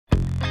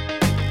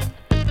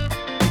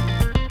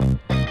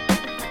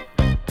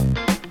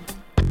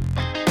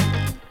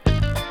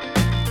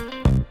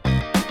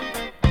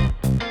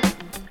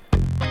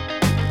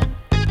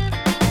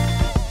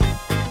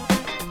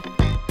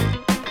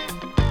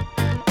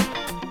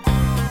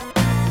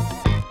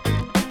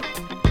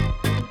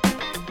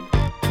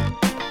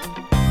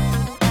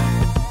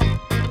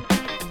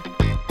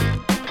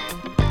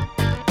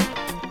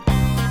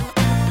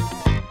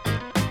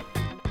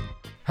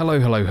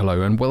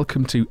Hello, and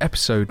welcome to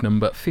episode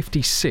number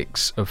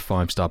 56 of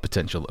 5 Star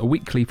Potential, a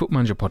weekly Football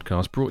Manager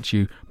podcast brought to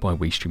you by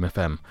WeStream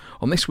FM.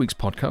 On this week's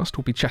podcast,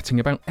 we'll be chatting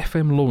about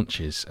FM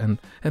launches and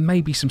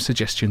maybe some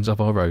suggestions of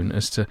our own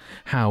as to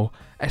how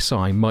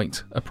SI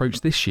might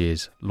approach this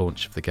year's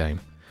launch of the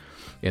game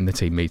in the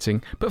team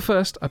meeting. But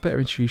first, I better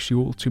introduce you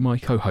all to my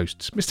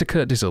co-hosts. Mr.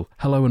 Kurt Dizzle,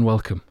 hello and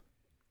welcome.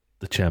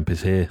 The champ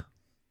is here.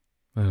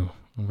 Oh,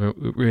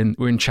 we're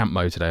in champ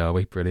mode today, are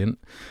we? Brilliant.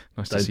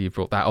 Nice to see you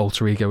brought that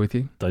alter ego with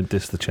you. Don't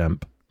diss the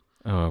champ.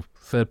 Oh,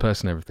 third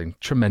person everything.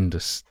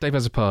 Tremendous. Dave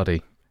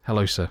Azzopardi,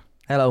 hello, sir.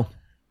 Hello.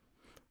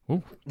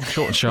 Oh,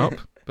 short and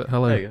sharp, but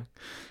hello. There you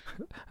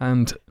go.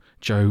 And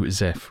Joe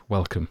Zeff,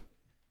 welcome.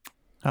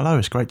 Hello,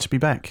 it's great to be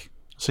back.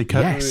 I see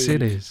Kurt. Yes,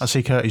 it is. I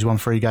see Kurt, he's won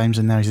 3 games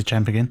and now he's the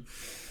champ again.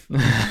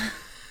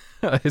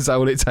 Is that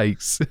all it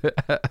takes?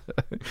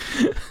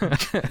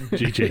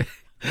 GG.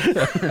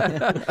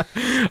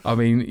 I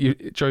mean,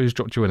 Joe's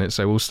dropped you in it,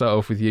 so we'll start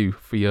off with you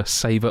for your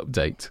save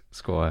update,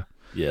 Squire.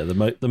 Yeah, the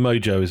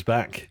mojo is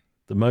back.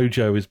 The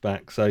mojo is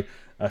back. So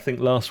I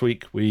think last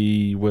week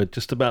we were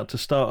just about to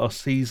start our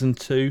season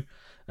 2.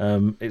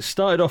 It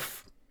started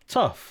off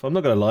tough. I'm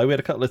not going to lie. We had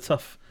a couple of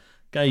tough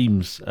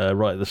games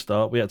right at the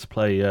start. We had to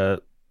play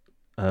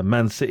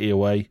Man City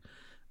away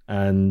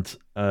and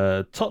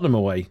Tottenham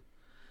away.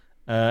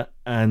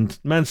 And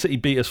Man City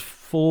beat us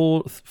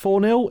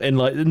 4-0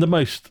 in the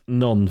most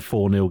non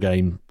 4-0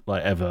 game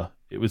ever.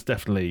 It was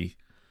definitely,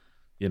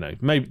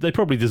 maybe they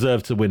probably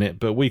deserved to win it,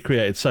 but we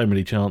created so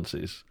many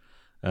chances.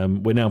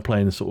 We're now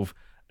playing a sort of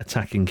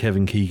attacking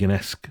Kevin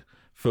Keegan-esque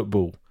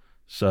football.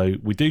 So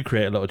we do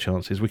create a lot of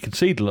chances. We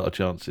concede a lot of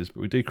chances,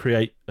 but we do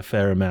create a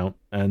fair amount.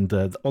 And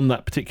on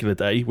that particular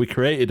day, we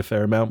created a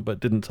fair amount,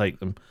 but didn't take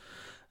them.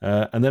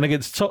 And then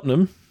against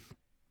Tottenham,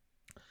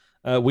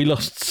 we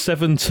lost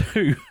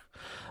 7-2.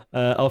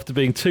 After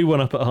being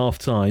 2-1 up at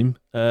half-time,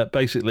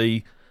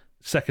 basically,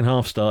 second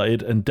half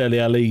started and Dele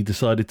Alli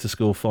decided to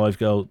score 5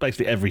 goals.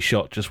 Basically, every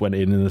shot just went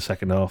in the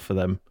second half for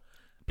them.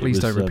 Please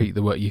don't repeat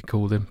the work you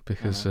called him,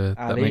 because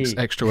that makes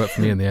extra work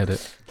for me in the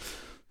edit.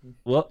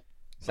 What?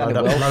 Load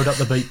up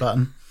the beat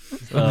button.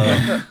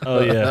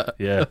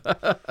 Yeah.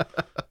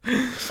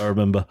 I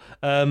remember.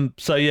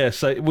 So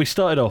we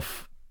started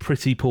off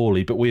pretty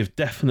poorly, but we have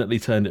definitely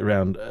turned it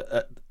around.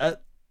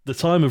 At the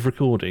time of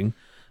recording,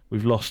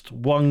 we've lost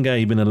 1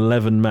 game in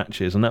 11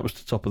 matches, and that was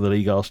to top of the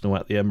league Arsenal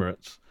at the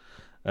Emirates.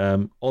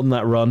 On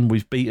that run,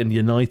 we've beaten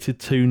United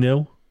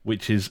 2-0,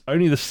 which is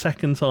only the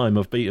second time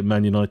I've beaten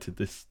Man United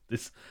this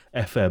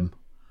FM.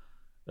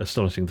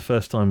 Astonishing. The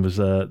first time was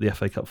the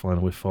FA Cup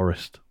final with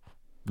Forest,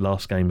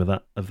 last game of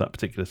that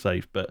particular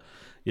save. But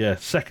yeah,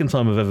 second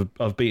time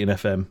I've beaten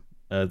FM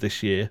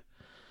this year.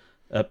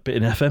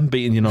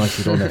 Beating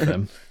United on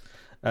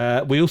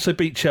FM. We also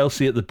beat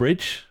Chelsea at the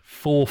Bridge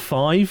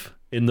 4-5.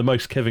 In the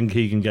most Kevin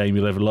Keegan game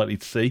you'll ever likely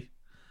to see.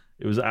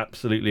 It was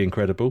absolutely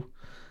incredible.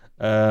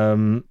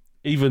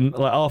 Even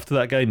after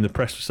that game, the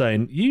press was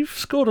saying, "You've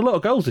scored a lot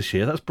of goals this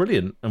year. That's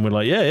brilliant." And we're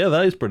like, "Yeah,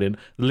 that is brilliant."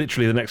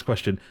 Literally, the next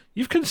question: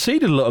 "You've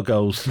conceded a lot of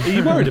goals. Are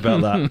you worried about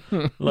that?"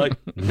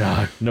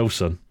 No,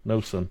 son.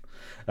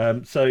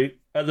 So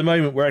at the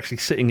moment, we're actually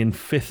sitting in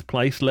 5th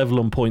place, level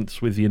on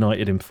points with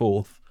United in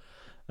 4th.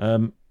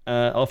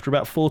 After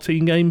about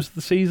 14 games of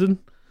the season.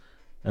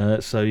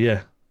 So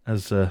yeah,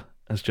 as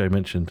Joe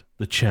mentioned,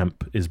 the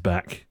champ is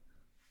back.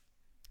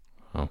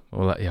 Oh,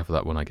 we'll let you have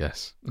that one, I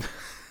guess.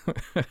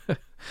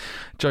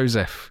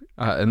 Joseph,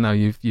 and now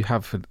you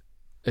have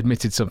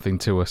admitted something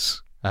to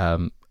us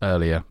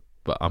earlier,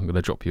 but I'm going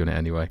to drop you in it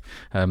anyway.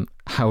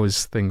 How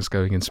is things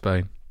going in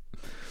Spain?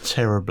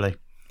 Terribly.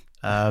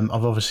 I've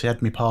obviously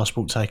had my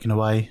passport taken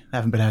away. I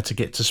haven't been able to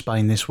get to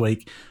Spain this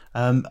week.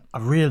 I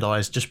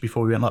realised just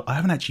before we went live, I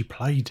haven't actually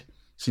played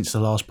since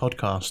the last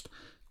podcast,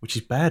 which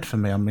is bad for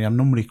me. I mean, I'm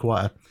normally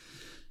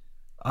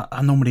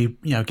I normally,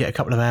 get a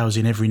couple of hours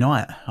in every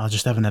night. I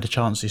just haven't had a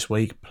chance this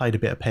week. Played a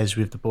bit of PES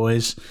with the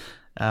boys.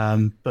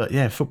 But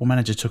yeah, Football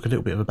Manager took a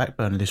little bit of a back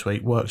burner this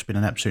week. Work's been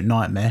an absolute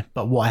nightmare.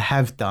 But what I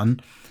have done,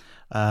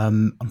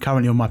 I'm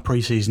currently on my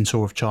pre-season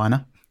tour of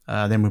China.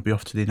 Then we'll be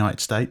off to the United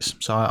States.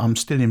 So I'm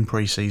still in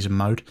pre-season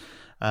mode,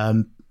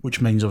 which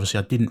means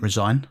obviously I didn't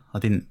resign. I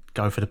didn't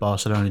go for the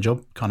Barcelona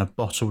job, kind of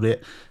bottled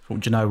it.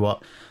 Thought, you know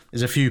what,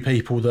 there's a few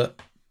people that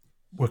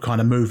were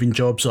kind of moving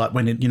jobs, like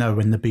when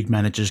the big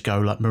managers go,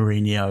 like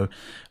Mourinho.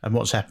 And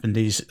what's happened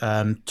is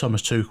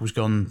Thomas Tuchel's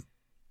gone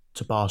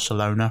to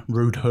Barcelona.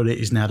 Ruud Gullit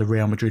is now the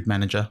Real Madrid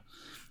manager.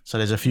 So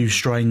there's a few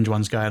strange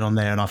ones going on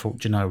there. And I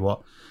thought, you know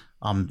what,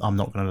 I'm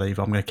not going to leave.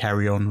 I'm going to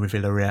carry on with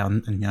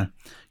Villarreal and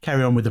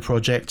carry on with the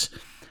project.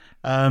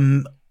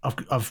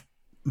 I've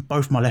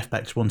both my left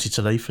backs wanted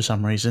to leave for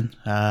some reason.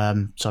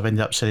 So I've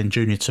ended up selling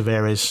Junior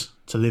Tavares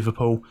to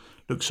Liverpool.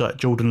 Looks like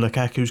Jordan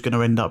Lukaku's going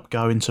to end up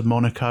going to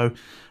Monaco.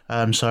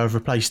 So I've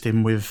replaced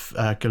him with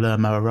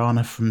Guillermo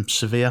Arana from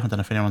Sevilla. I don't know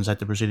if anyone's had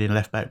the Brazilian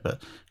left back,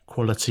 but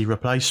quality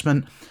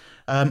replacement.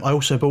 I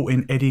also bought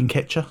in Eddie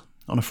Nketiah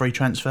on a free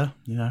transfer.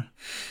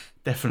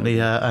 Definitely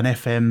an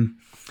FM.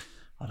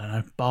 I don't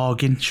know,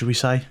 bargain, should we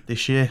say,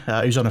 this year.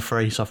 He was on a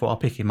free, so I thought I'll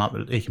pick him up.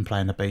 He can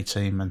play in the B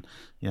team, and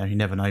you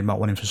never know, you might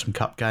want him for some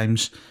cup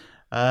games.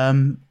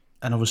 And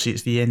obviously,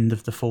 it's the end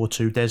of the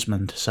 4-2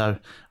 Desmond. So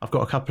I've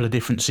got a couple of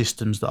different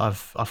systems that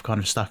I've kind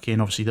of stuck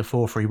in. Obviously, the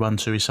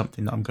 4-3-1-2 is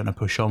something that I'm going to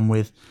push on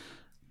with,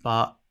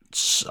 but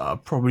I'm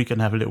probably going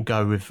to have a little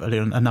go with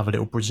another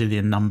little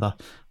Brazilian number,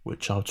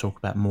 which I'll talk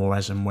about more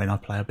as and when I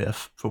play a bit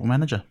of Football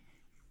Manager.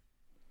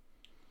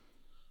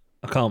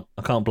 I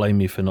can't blame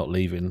you for not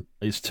leaving.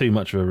 It's too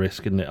much of a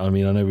risk, isn't it? I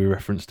mean, I know we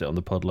referenced it on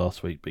the pod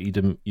last week, but you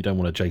don't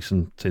want a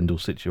Jason Tindall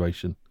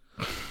situation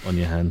on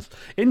your hands.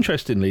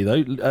 Interestingly,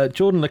 though,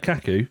 Jordan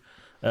Lukaku,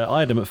 I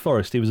had him at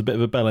Forest. He was a bit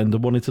of a bellend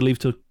and wanted to leave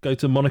to go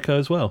to Monaco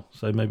as well.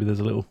 So maybe there's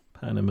a little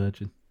pattern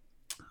emerging.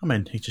 I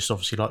mean, he just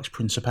obviously likes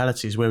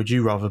principalities. Where would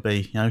you rather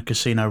be?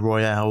 Casino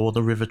Royale or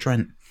the River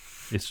Trent?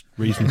 It's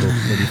reasonable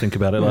when you think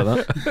about it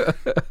like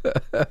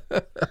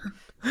that.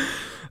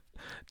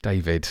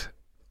 David,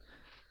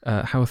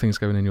 how are things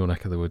going in your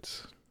neck of the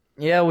woods?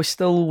 Yeah, we're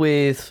still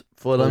with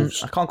Fulham.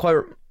 I can't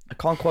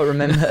quite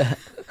remember.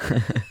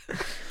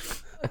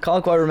 I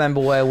can't quite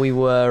remember where we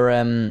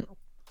were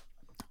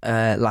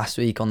last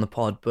week on the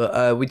pod,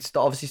 but we'd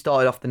obviously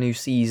started off the new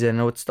season.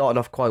 It started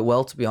off quite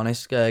well, to be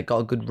honest. Got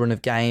a good run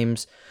of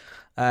games,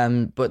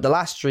 but the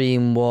last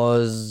stream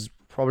was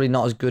probably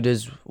not as good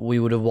as we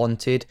would have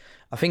wanted.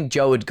 I think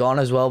Joe had gone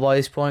as well by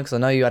this point, because I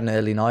know you had an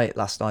early night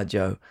last night,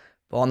 Joe.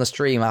 But on the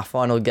stream, our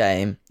final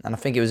game, and I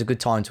think it was a good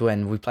time to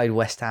end, we played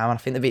West Ham, and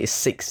I think they beat us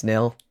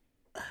 6-0.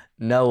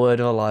 No word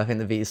of a lie, I think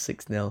they beat us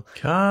 6-0.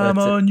 Come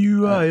on,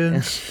 you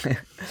Irons.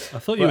 I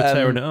thought you were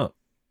tearing it up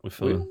with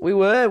Fulham. We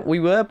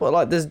were,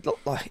 but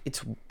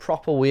it's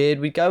proper weird.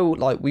 We go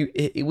we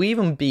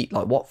even beat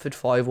Watford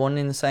 5-1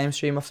 in the same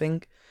stream. I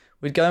think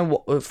we'd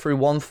go through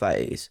one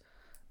phase,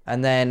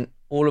 and then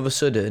all of a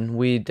sudden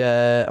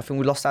I think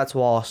we lost out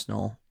to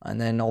Arsenal, and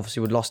then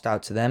obviously we'd lost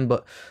out to them.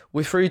 But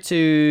we're through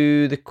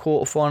to the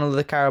quarterfinal of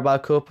the Carabao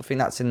Cup. I think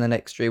that's in the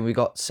next stream. We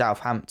got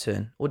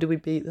Southampton, or did we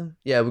beat them?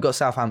 Yeah, we got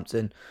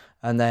Southampton,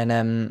 and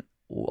then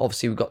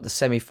obviously we got the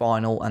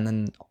semi-final, and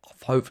then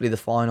hopefully the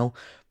final.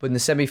 But in the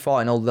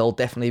semi-final, there'll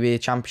definitely be a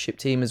championship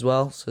team as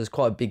well. So there's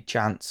quite a big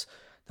chance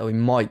that we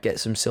might get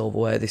some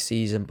silverware this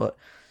season. But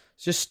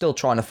it's just still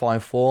trying to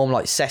find form.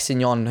 Like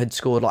Sessegnon had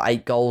scored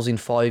 8 goals in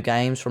 5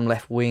 games from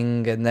left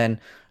wing, and then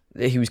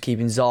he was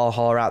keeping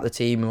Zaha out the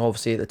team, who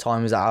obviously at the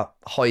time was our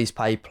highest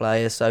paid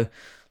player. So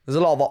there's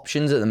a lot of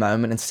options at the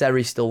moment, and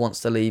Seri still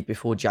wants to leave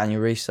before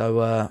January.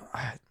 So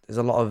there's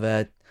a lot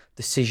of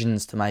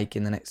decisions to make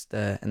in the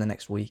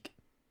next week.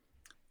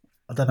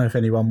 I don't know if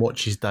anyone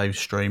watches Dave's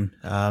stream,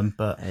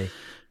 but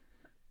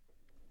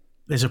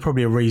there's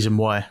probably a reason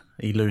why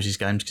he loses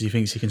games, because he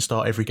thinks he can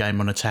start every game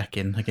on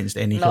attacking against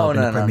any club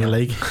in the Premier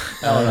League.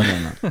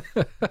 No.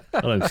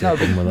 I don't see a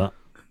problem with that.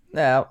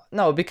 Yeah,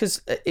 no,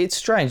 because it's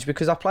strange,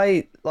 because I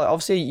play,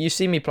 obviously you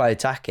see me play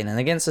attacking, and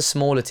against the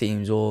smaller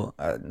teams, or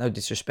no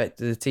disrespect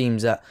to the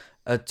teams that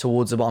are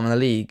towards the bottom of the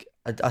league,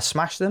 I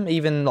smash them,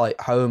 even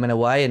home and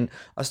away. And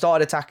I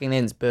started attacking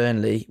against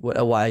Burnley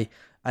away,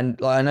 and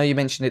I know you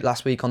mentioned it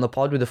last week on the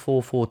pod with the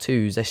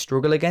 4-4-2s they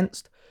struggle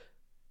against,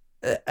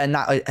 and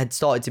that had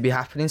started to be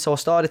happening. So I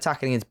started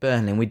attacking against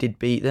Burnley, and we did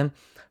beat them.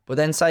 But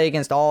then say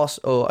against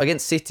Arsenal or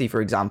against City, for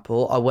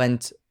example, I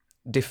went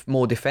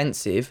more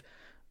defensive.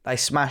 They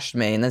smashed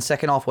me, and then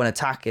second half went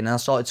attacking, and I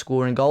started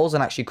scoring goals,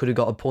 and actually could have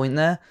got a point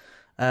there.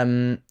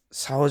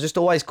 So I was just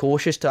always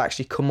cautious to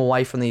actually come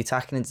away from the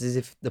attacking. It's as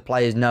if the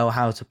players know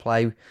how to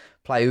play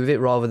with it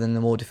rather than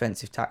the more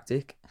defensive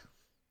tactic.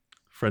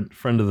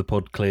 Friend of the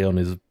pod, Cleon,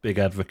 is a big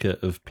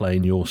advocate of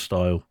playing your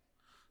style.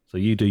 So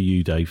you do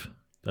you, Dave.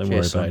 Don't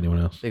worry about anyone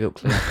else. Big up,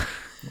 Cleon.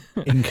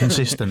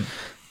 Inconsistent.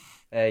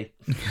 Hey.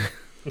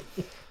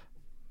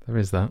 There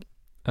is that.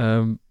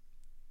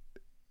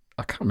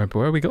 I can't remember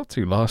where we got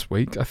to last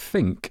week. I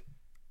think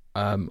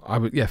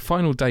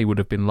final day would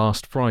have been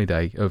last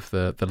Friday of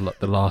the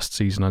last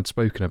season I'd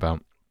spoken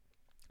about.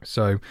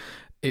 So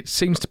it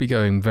seems to be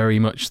going very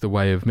much the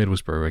way of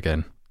Middlesbrough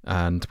again,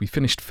 and we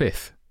finished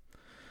 5th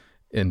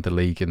in the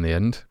league in the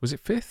end. Was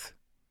it 5th?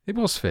 It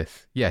was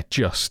 5th. Yeah,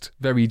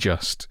 very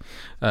just.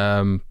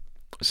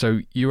 So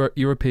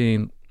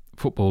European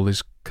football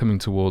is coming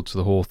towards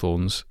the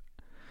Hawthorns,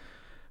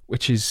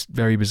 which is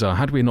very bizarre.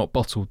 Had we not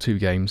bottled 2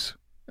 games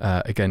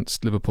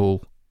against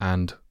Liverpool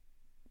and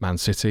Man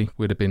City,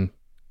 we'd have been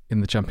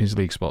in the Champions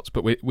League spots,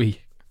 but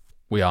we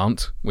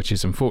aren't, which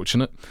is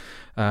unfortunate.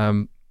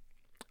 I've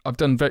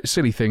done very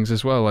silly things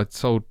as well. I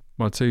sold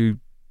my 2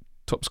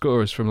 top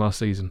scorers from last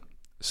season,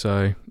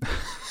 so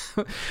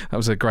that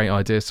was a great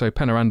idea. So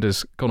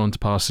Penaranda's gone on to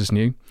Parsons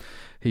New.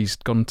 He's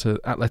gone to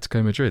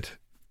Atletico Madrid,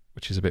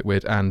 which is a bit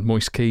weird, and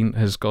Moise Kean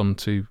has gone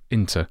to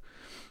Inter,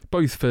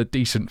 both for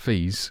decent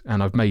fees,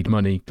 and I've made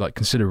money,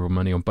 considerable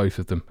money on both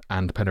of them,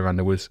 and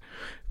Penaranda was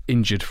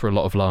injured for a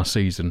lot of last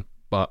season,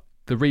 but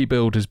the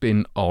rebuild has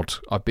been odd.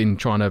 I've been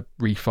trying to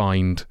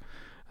find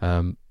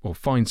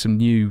some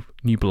new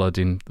blood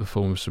in the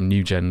form of some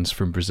new gens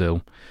from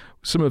Brazil.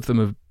 Some of them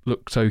have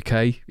looked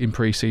okay in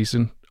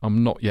pre-season.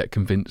 I'm not yet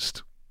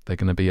convinced they're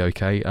going to be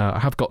okay. I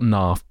have got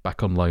Narf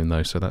back on loan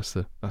though, so that's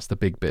the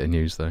big bit of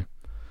news though.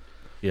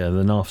 Yeah,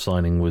 the Narf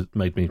signing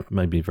made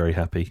me very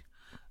happy.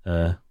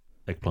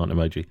 Eggplant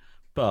emoji.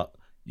 But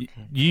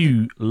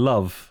you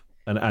love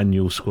an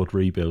annual squad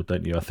rebuild,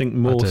 don't you? I think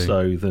more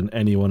so than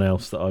anyone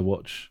else that I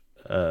watch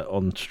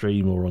on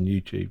stream or on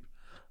YouTube.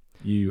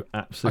 You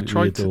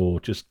absolutely adore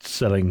just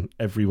selling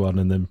everyone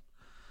and then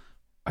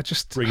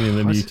bringing in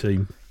a new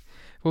team.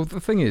 Well,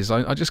 the thing is,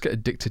 I just get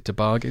addicted to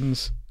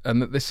bargains,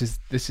 and this is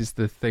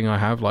the thing I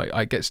have. Like,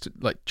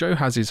 Joe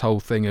has his whole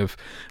thing of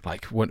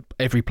like when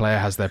every player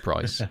has their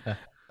price,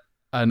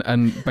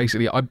 and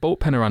basically I bought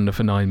Penaranda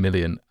for 9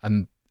 million,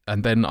 and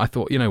then I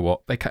thought, you know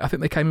what, I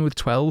think they came in with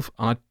 12,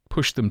 and I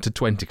pushed them to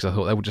 20 because I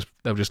thought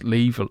they'll just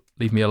leave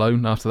me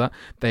alone after that.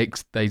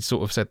 They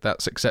sort of said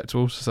that's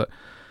acceptable. So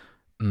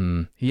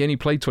he only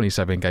played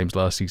 27 games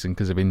last season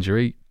because of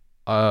injury.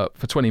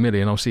 For 20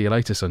 million, I'll see you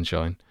later,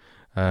 sunshine.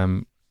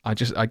 I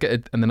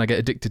get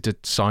addicted to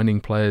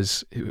signing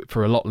players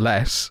for a lot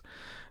less,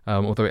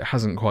 although it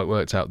hasn't quite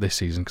worked out this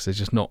season because there's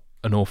just not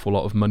an awful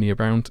lot of money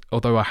around.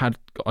 Although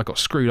I got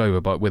screwed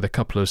over with a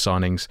couple of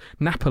signings.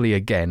 Napoli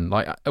again.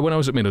 Like when I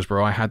was at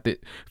Middlesbrough, I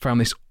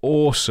found this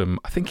awesome.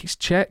 I think he's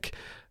Czech.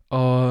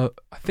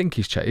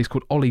 He's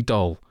called Oli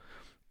Doll.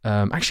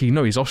 Actually,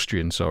 no, he's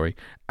Austrian. Sorry,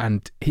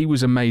 and he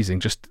was amazing.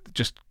 Just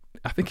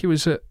I think he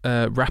was at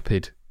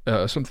Rapid.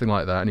 Something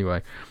like that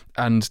anyway,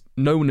 and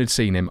no one had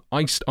seen him.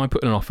 I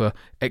put in an offer,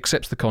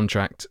 accepts the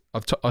contract.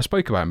 I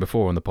spoke about him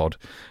before on the pod,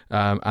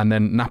 and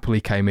then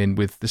Napoli came in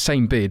with the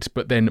same bid,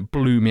 but then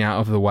blew me out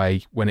of the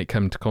way when it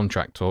came to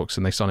contract talks,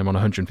 and they signed him on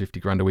 150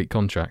 grand a week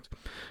contract.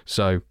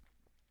 So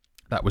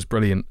that was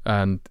brilliant,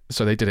 and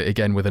so they did it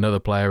again with another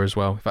player as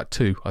well. In fact,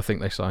 2. I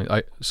think they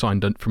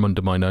signed from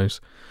under my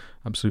nose.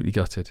 Absolutely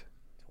gutted.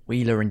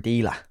 Wheeler and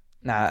Dealer.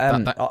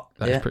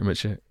 That's pretty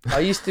much it. I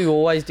used to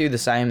always do the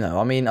same though.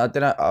 I mean, I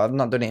don't know. I've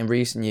not done it in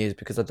recent years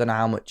because I don't know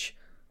how much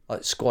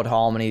like squad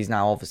harmony is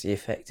now obviously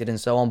affected and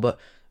so on. But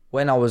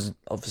when I was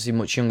obviously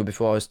much younger,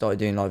 before I started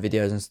doing like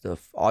videos and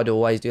stuff, I'd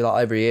always do that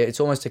every year. It's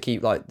almost to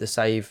keep like the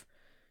save.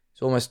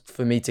 It's almost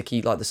for me to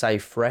keep like the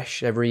save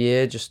fresh every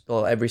year,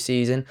 or every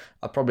season.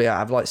 I probably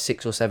have like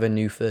 6 or 7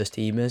 new first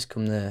teamers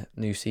come the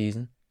new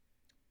season.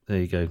 There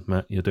you go,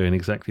 Matt. You're doing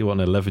exactly what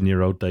an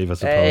 11-year-old Dave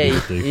Azzopardi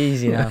would do.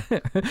 Easy now.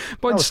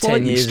 But it's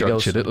slightly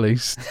structured, at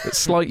least. It's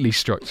slightly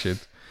structured.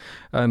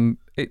 And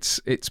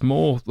it's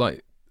more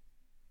like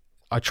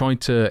I try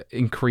to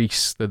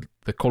increase the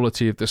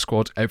quality of the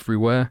squad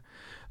everywhere,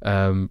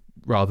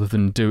 rather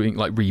than doing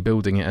like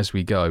rebuilding it as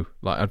we go.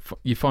 Like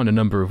you find a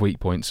number of weak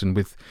points, and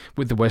with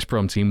the West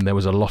Brom team, there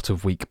was a lot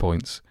of weak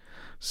points.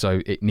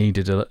 So it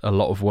needed a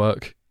lot of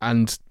work.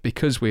 And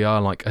because we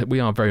are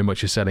very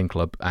much a selling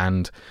club,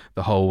 and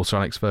the whole Sir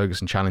Alex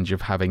Ferguson challenge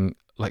of having,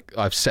 like,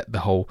 I've set the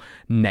whole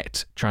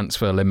net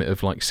transfer limit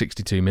of like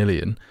 62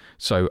 million.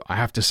 So I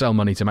have to sell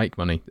money to make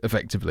money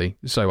effectively.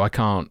 So I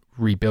can't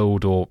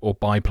rebuild or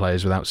buy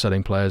players without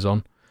selling players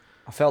on.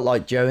 I felt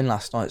like Joe in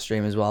last night's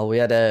stream as well. We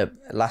had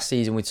last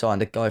season we'd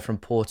signed a guy from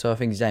Porto. I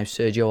think his name's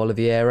Sergio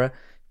Oliveira.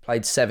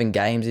 Played 7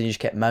 games and he just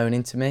kept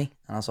moaning to me.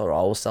 And I was like, right,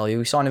 I'll sell you.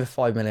 We signed him for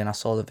 5 million. I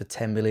sold him for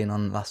 10 million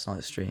on last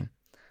night's stream.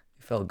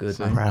 It felt good,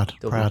 man.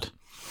 Proud.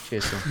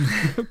 Cheers,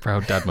 son.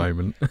 Proud dad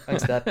moment.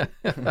 Thanks, Dad.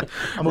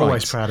 I'm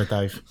always proud of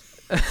Dave.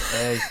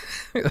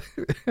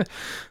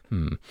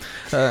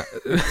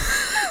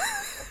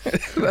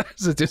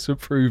 That's a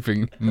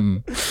disapproving.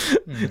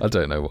 I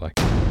don't know why.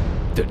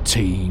 The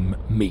team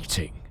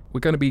meeting. We're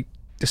going to be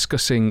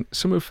discussing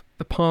some of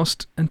the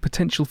past and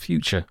potential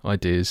future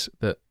ideas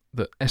that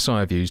SI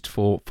have used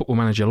for Football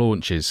Manager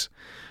launches,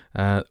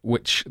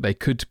 which they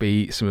could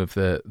be some of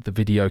the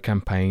video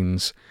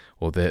campaigns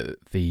or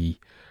the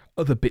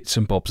other bits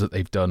and bobs that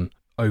they've done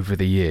over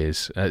the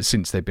years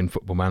since they've been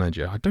Football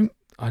Manager.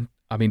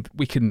 I mean,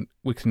 we can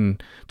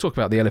talk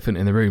about the elephant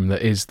in the room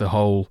that is the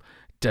whole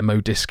demo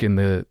disc in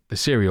the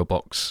cereal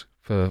box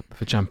for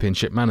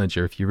Championship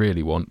Manager if you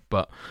really want.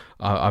 But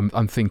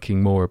I'm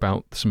thinking more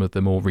about some of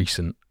the more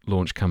recent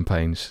launch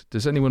campaigns.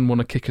 Does anyone want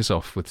to kick us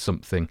off with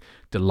something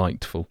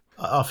delightful?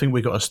 I think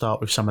we've got to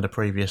start with some of the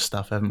previous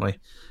stuff, haven't we?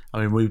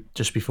 I mean,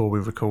 just before we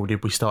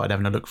recorded, we started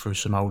having a look through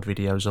some old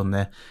videos on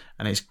there,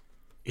 and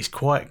it's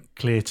quite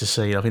clear to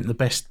see. I think the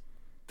best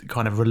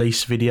kind of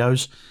release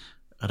videos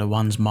are the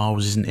ones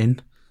Miles isn't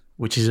in,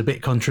 which is a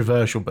bit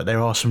controversial, but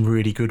there are some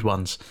really good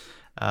ones.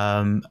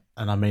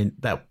 And I mean,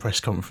 that press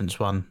conference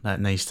one,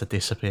 that needs to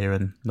disappear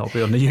and not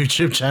be on the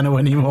YouTube channel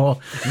anymore.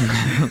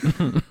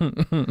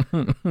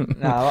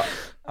 No,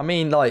 I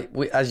mean, like,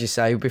 as you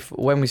say,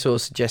 when we sort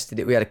of suggested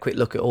it, we had a quick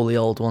look at all the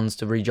old ones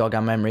to re-jog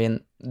our memory,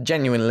 and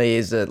genuinely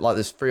is like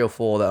there's 3 or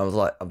 4 that I was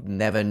like, I've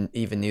never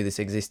even knew this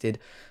existed.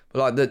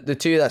 But like the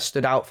 2 that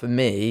stood out for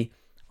me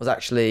was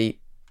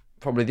actually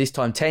probably this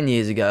time 10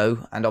 years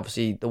ago, and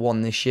obviously the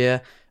one this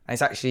year, and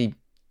it's actually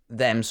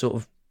them sort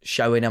of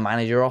showing a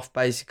manager off,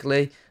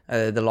 basically,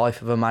 the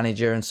life of a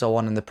manager and so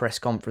on, and the press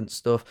conference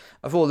stuff.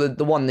 I thought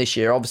the one this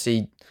year,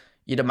 obviously,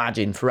 you'd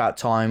imagine throughout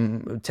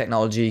time,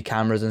 technology,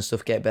 cameras and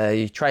stuff get better.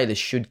 Your trailers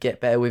should get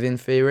better within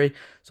theory.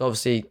 So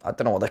obviously, I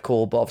don't know what they're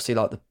called, but obviously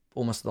like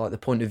almost like the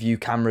point of view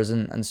cameras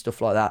and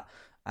stuff like that.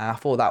 I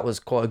thought that was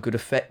quite a good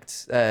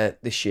effect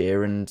this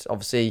year, and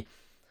obviously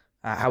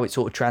how it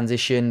sort of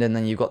transitioned, and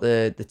then you've got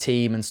the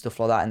team and stuff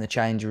like that in the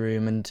change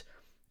room, and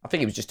I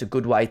think it was just a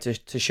good way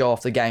to show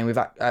off the game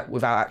without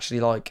actually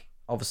like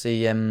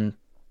obviously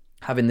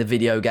having the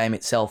video game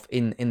itself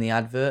in the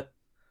advert.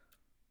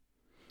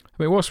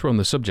 I mean, whilst we're on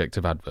the subject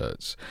of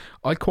adverts,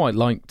 I quite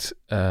liked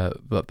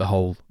the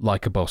whole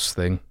Like a Boss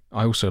thing.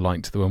 I also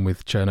liked the one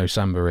with Cherno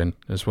Samba in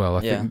as well.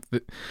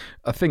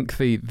 I think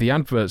the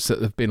adverts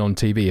that have been on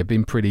TV have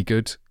been pretty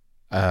good.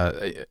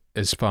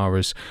 As far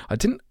as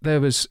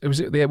was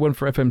it the one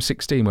for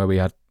FM16 where we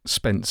had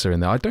Spencer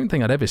in there? I don't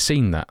think I'd ever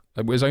seen that.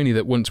 It was only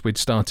that once we'd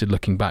started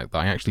looking back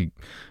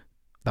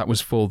that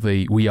was for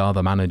the We Are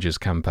the Managers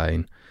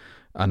campaign.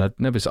 And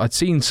I'd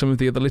seen some of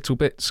the other little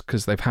bits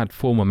because they've had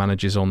former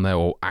managers on there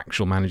or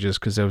actual managers,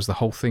 because there was the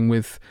whole thing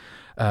with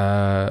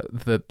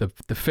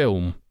the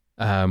film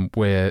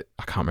where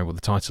I can't remember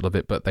the title of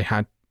it, but they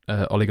had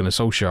Ole Gunnar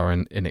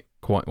Solskjaer in it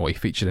he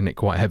featured in it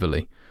quite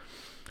heavily.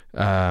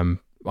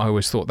 I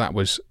always thought that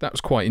was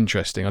quite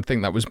interesting. I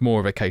think that was more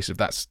of a case of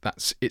that's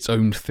its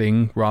own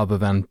thing rather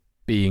than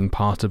being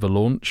part of a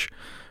launch.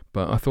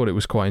 But I thought it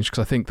was quite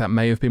interesting because I think that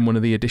may have been one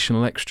of the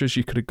additional extras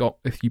you could have got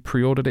if you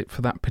pre-ordered it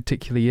for that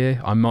particular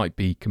year. I might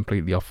be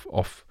completely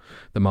off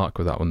the mark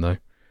with that one though.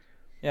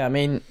 Yeah, I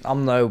mean,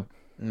 I'm no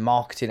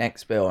marketing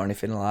expert or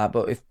anything like that,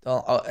 but if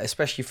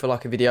especially for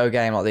like a video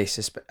game like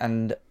this,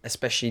 and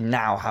especially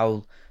now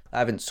how they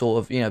haven't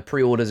sort of,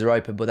 pre-orders are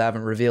open, but they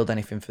haven't revealed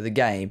anything for the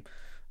game.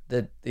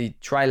 The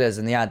trailers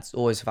and the ads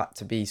always have had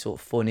to be sort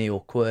of funny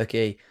or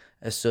quirky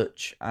as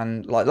such,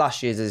 and like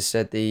last year's, as I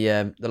said,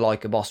 the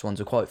Like a Boss ones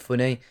were quite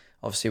funny,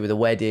 obviously with the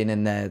wedding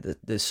and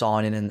the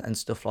signing and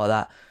stuff like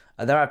that.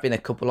 And there have been a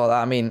couple like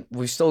that. I mean,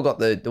 we've still got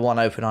the one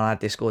open on our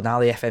Discord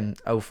now, the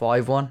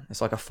FM05 one.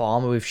 It's like a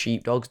farmer with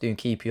sheepdogs doing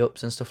keepy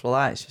ups and stuff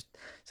like that.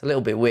 It's a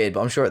little bit weird,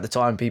 but I'm sure at the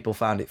time people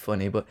found it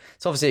funny. But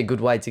it's obviously a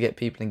good way to get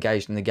people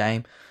engaged in the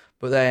game.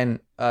 But then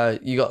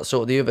you got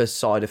sort of the other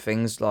side of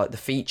things, like the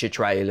feature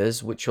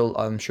trailers, which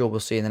I'm sure we'll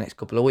see in the next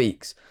couple of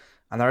weeks.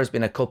 And there has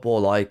been a couple,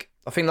 like,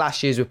 I think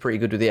last year's were pretty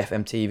good with the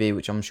FMTV,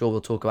 which I'm sure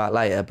we'll talk about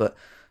later. But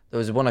there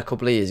was one a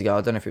couple of years ago,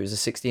 I don't know if it was a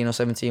 16 or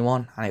 17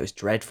 one, and it was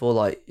dreadful.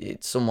 Like,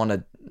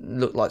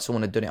 looked like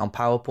someone had done it on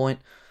PowerPoint.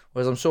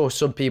 Whereas I'm sure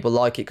some people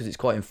like it because it's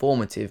quite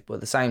informative, but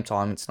at the same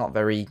time, it's not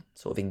very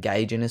sort of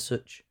engaging as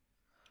such.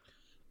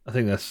 I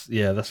think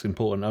that's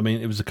important. I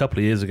mean, it was a couple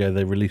of years ago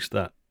they released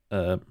that.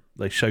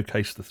 They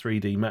showcased the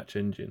 3D match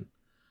engine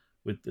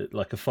with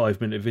like a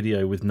 5-minute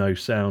video with no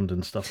sound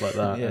and stuff like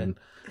that, and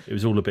it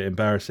was all a bit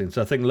embarrassing.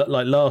 So I think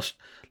like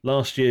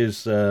last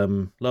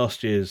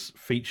year's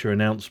feature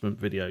announcement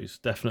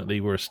videos definitely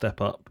were a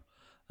step up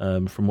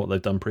from what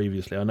they've done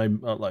previously. I know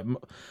like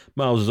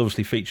Miles has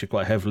obviously featured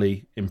quite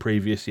heavily in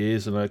previous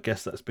years, and I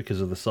guess that's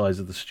because of the size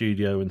of the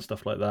studio and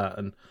stuff like that.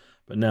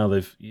 But now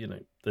they're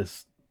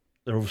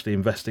obviously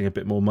investing a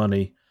bit more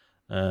money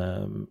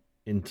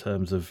in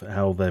terms of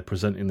how they're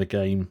presenting the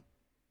game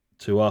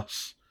to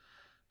us.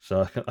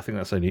 So I think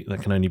that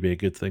can only be a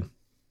good thing.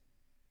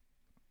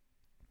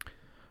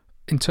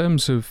 In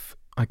terms of,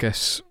 I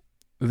guess,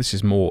 this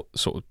is more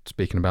sort of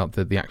speaking about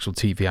the actual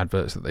TV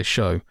adverts that they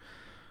show,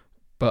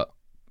 but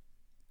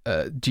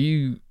do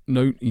you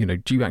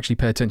actually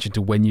pay attention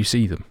to when you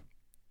see them?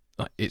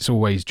 Like, it's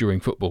always during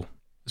football.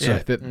 So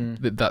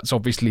that's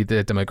obviously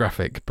their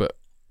demographic, but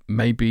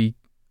maybe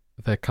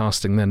they're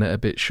casting their net a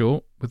bit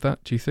short with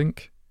that, do you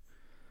think?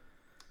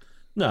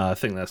 No, I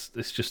think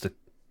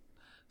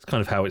it's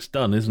kind of how it's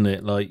done, isn't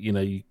it? Like,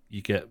 you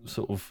get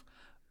sort of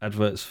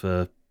adverts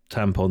for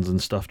tampons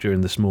and stuff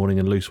during This Morning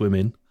and Loose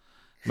Women.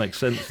 Makes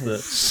sense that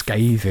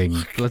scathing,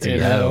 bloody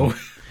hell.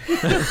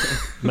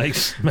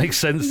 makes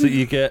sense that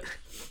you get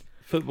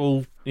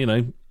football,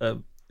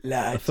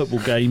 a football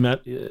game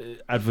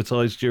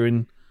advertised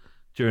during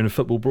a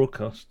football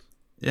broadcast.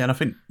 Yeah, and I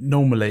think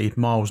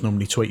Miles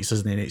normally tweets,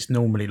 doesn't he? And it's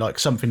normally like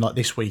something like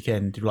this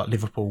weekend, like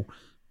Liverpool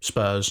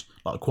Spurs,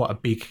 like quite a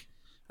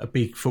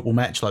big football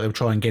match. Like they'll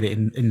try and get it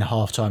in the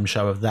halftime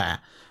show of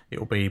that.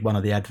 It'll be one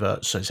of the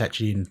adverts, so it's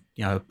actually in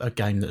a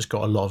game that's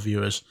got a lot of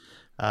viewers.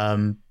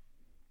 And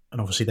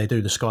obviously they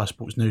do the Sky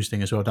Sports News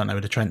thing as well, don't they,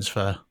 with the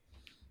transfer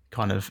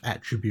kind of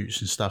attributes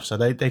and stuff. So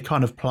they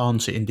kind of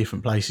plant it in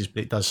different places,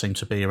 but it does seem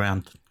to be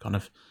around kind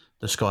of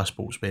the Sky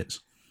Sports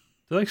bits.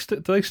 Do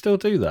they still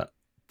do that?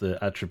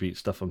 The attribute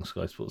stuff on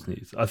Sky Sports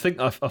News. I think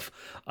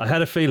I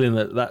had a feeling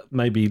that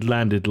maybe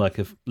landed like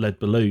a lead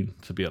balloon,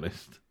 to be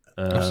honest.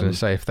 I was going to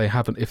say I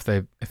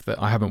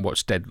haven't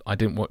watched I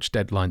didn't watch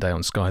Deadline Day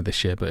on Sky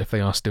this year, but if they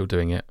are still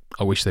doing it,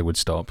 I wish they would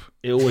stop.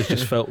 It always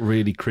just felt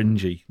really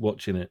cringy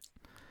watching it.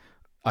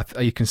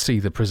 You can see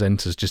the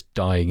presenters just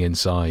dying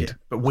inside. Yeah,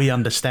 but we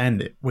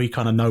understand it. We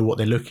kind of know what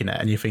they're looking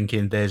at, and you're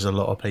thinking there's a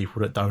lot of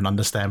people that don't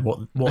understand what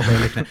they're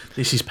looking at.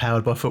 This is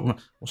powered by football.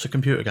 What's a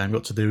computer game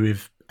got to do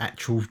with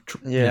actual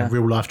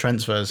real life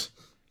transfers?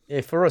 Yeah,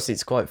 for us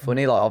it's quite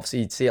funny. Like obviously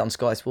you'd see it on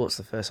Sky Sports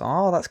the first time,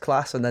 oh that's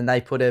class, and then they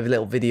put a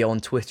little video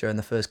on Twitter and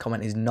the first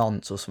comment is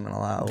nonce or something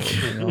like that.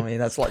 Or, you know what I mean?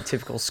 That's like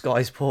typical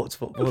Sky Sports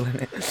football,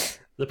 isn't it?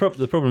 The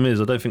problem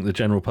is I don't think the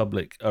general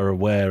public are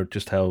aware of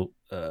just how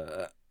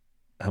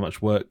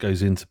much work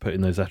goes into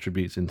putting those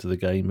attributes into the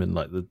game and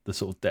like the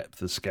sort of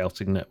depth of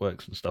scouting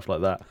networks and stuff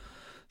like that.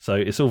 So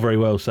it's all very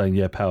well saying,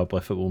 yeah, powered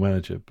by Football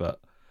Manager, but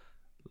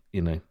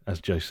you know,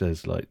 as Joe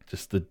says, like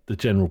just the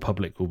general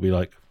public will be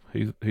like,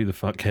 who the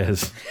fuck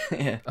cares?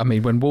 Yeah. I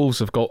mean, when Wolves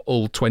have got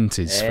all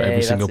 20s for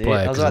every single that's it.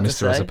 player I was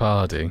because of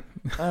about to Mr.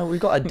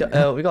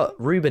 Azzopardi. We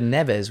got Ruben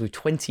Neves with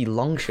 20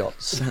 long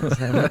shots.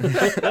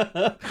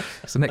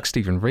 It's the next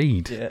Stephen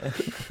Reid. Yeah.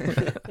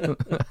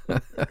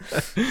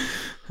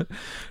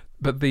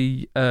 But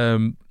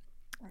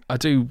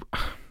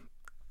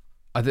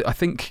I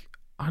think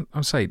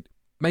I'm saying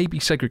maybe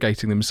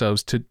segregating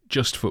themselves to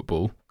just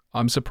football.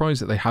 I'm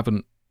surprised that they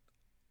haven't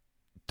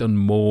done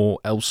more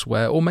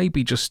elsewhere, or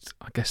maybe just,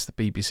 I guess the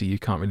BBC, you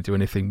can't really do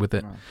anything with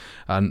it. No.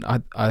 And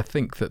I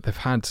think that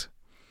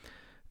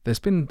there's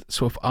been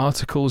sort of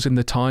articles in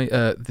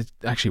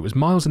actually it was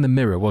Miles in the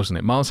Mirror, wasn't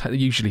it? Miles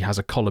usually has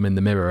a column in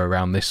the Mirror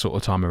around this sort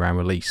of time around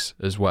release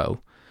as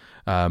well,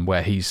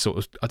 where he's sort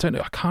of, I don't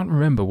know, I can't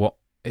remember what,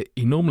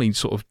 he normally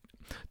sort of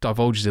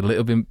divulges a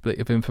little bit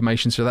of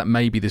information, so that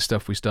may be the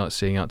stuff we start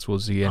seeing out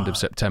towards the end of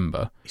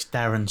September. It's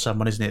Darren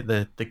someone, isn't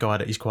it? The guy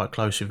that he's quite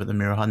close with at the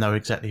Mirror. I know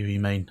exactly who you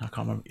mean. I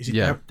can't remember. Is it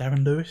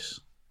Darren Lewis?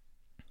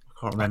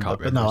 I can't remember.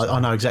 But no, I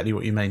know exactly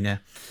what you mean, yeah.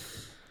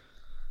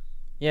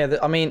 Yeah,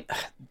 I mean,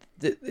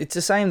 it's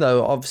the same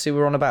though. Obviously,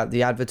 we're on about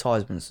the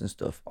advertisements and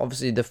stuff.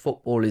 Obviously, the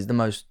football is the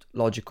most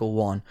logical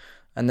one.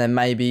 And then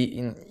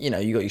maybe, you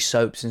got your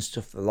soaps and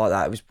stuff like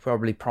that. It was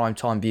probably prime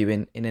time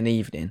viewing in an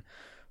evening.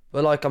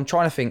 But like, I'm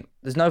trying to think,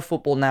 there's no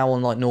football now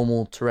on like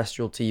normal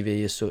terrestrial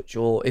TV as such,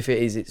 or if it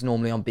is, it's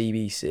normally on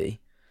BBC.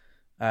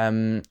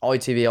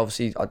 ITV,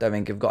 obviously, I don't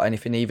think have got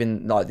anything,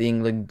 even like the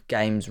England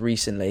games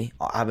recently,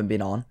 I haven't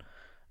been on.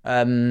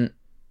 And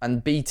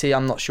BT,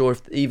 I'm not sure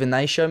if even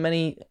they show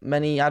many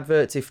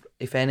adverts,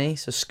 if any.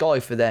 So Sky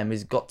for them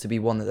has got to be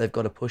one that they've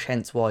got to push,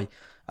 hence why,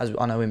 as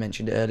I know we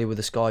mentioned it earlier with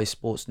the Sky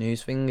Sports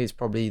News thing, is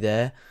probably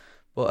there.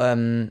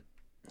 But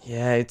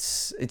yeah,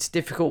 it's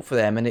difficult for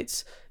them, and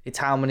it's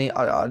how many.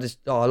 A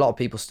lot of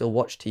people still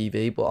watch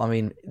TV, but I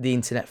mean, the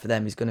internet for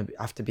them is going to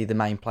have to be the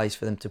main place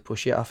for them to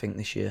push it, I think,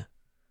 this year.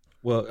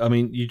 Well, I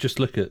mean, you just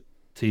look at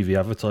TV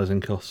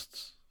advertising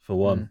costs for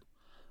one.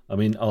 I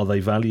mean, are they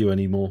value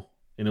anymore?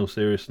 In all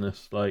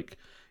seriousness, like,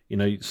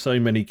 so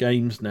many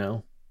games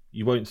now,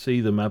 you won't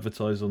see them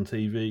advertise on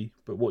TV,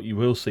 but what you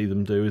will see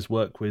them do is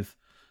work with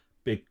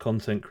big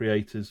content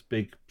creators,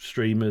 big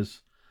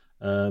streamers,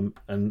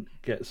 and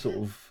get sort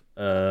of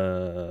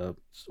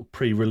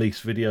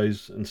pre-release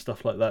videos and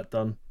stuff like that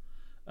done.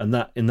 And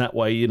that in that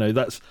way,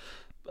 that's,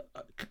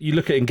 you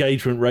look at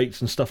engagement rates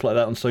and stuff like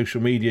that on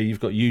social media. You've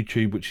got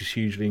YouTube, which is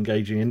hugely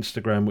engaging,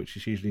 Instagram, which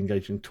is hugely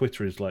engaging,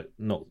 Twitter is like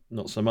not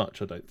so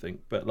much, I don't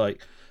think, but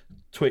like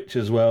Twitch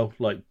as well.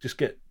 Like, just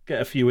get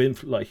a few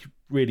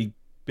really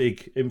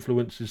big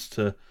influencers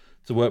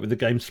to work with the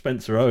game.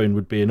 Spencer Owen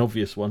would be an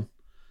obvious one,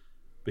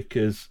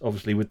 because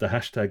obviously with the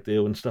hashtag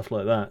deal and stuff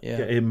like that,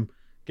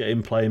 get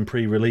him playing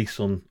pre-release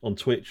on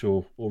Twitch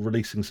or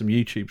releasing some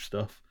YouTube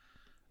stuff,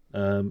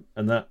 and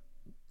that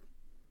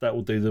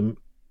will do them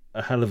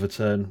a hell of a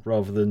turn,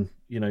 rather than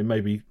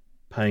maybe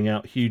paying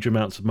out huge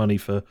amounts of money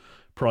for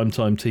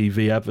primetime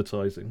TV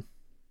advertising.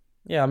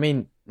 Yeah, I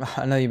mean,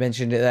 I know you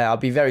mentioned it there.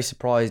 I'd be very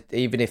surprised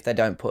even if they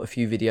don't put a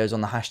few videos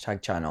on the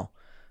hashtag channel.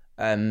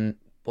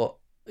 But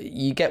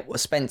you get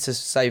what Spencer,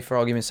 say for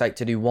argument's sake,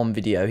 to do one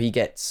video, he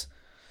gets,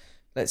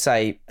 let's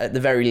say, at the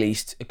very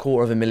least,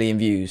 250,000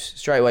 views.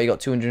 Straight away, you got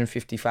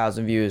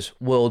 250,000 viewers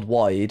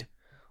worldwide.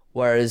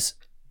 Whereas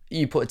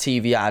you put a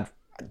TV ad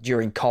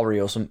during Corrie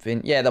or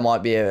something, yeah, there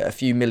might be a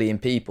few million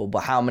people,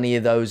 but how many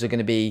of those are going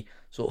to be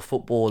sort of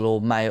football or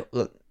male,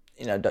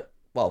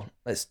 well,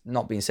 let's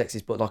not being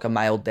sexist, but like a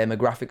male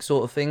demographic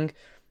sort of thing.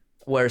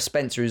 Whereas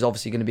Spencer is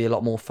obviously going to be a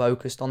lot more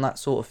focused on that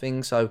sort of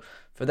thing. So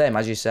for them,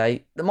 as you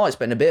say, they might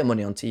spend a bit of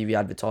money on TV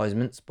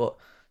advertisements, but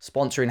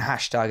sponsoring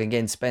hashtag and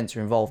getting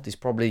Spencer involved is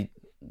probably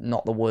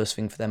not the worst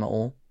thing for them at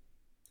all.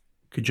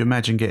 Could you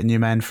imagine getting your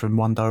man from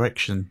One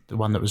Direction, the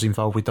one that was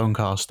involved with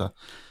Doncaster?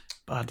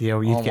 Bloody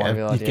hell, you'd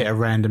get a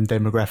random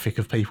demographic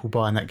of people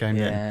buying that game.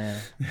 Yeah.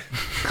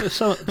 Then.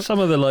 some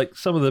of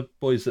the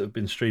boys that have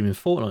been streaming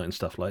Fortnite and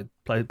stuff, like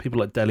people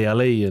like Dele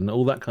Alli and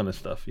all that kind of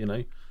stuff.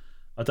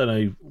 I don't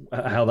know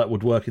how that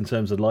would work in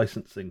terms of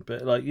licensing,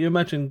 but like, you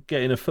imagine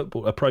getting a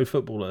pro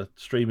footballer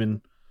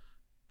streaming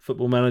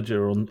Football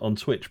Manager on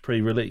Twitch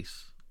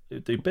pre-release. It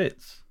would do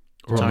bits.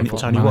 Or on the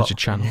Tony Manager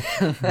channel.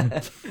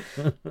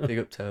 Big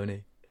up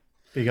Tony.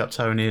 Big up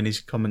Tony and his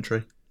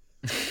commentary.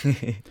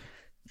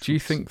 Do you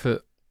think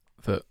that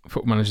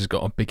Football Manager's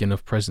got a big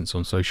enough presence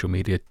on social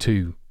media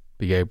to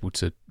be able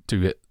to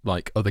do it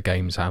like other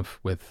games have,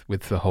 with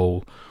the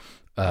whole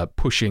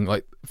pushing?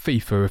 Like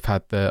FIFA have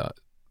had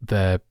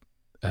their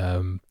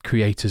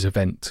creators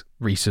event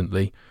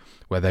recently,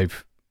 where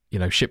they've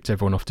shipped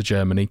everyone off to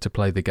Germany to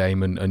play the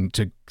game and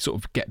to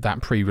sort of get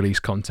that pre-release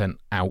content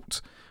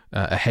out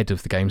ahead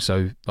of the game.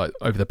 So like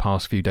over the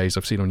past few days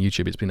I've seen on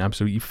YouTube, it's been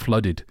absolutely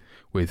flooded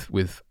with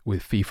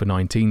FIFA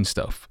 19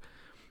 stuff.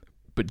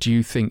 But do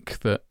you think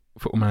that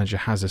Football Manager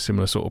has a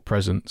similar sort of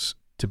presence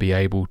to be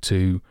able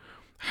to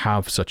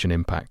have such an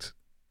impact?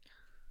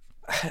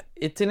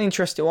 It's an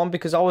interesting one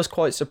because I was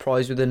quite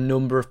surprised with the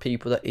number of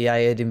people that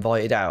EA had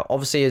invited out.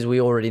 Obviously, as we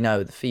already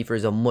know, the FIFA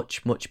is a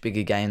much, much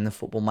bigger game than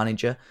Football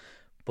Manager.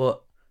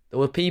 But there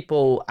were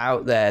people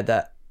out there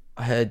that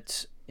had,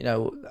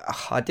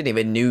 I didn't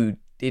even know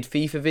did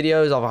FIFA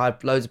videos. I've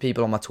had loads of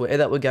people on my Twitter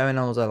that were going.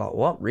 I was like,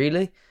 what,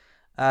 really?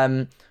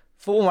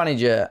 Football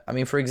Manager, I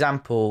mean, for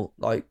example,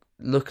 like,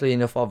 luckily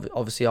enough,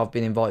 I've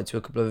been invited to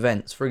a couple of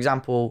events. For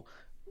example,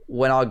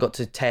 when I got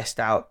to test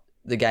out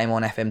the game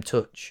on FM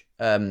Touch,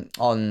 on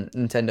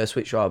Nintendo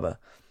Switch rather,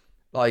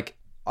 like,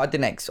 I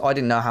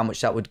didn't know how much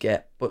that would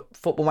get, but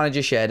Football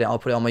Manager shared it. I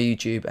put it on my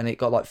YouTube and it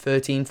got like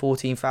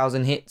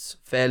 14,000 hits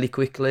fairly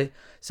quickly.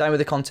 Same with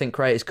the Content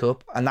Creators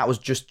Cup, and that was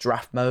just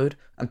draft mode,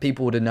 and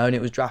people would have known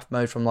it was draft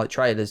mode from like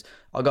trailers.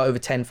 I got over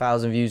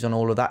 10,000 views on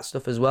all of that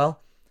stuff as well.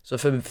 So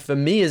for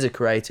me as a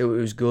creator,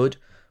 it was good.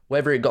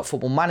 Whether it got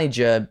Football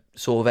Manager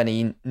sort of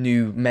any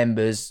new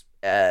members,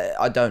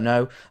 I don't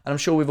know. And I'm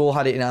sure we've all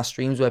had it in our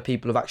streams where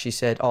people have actually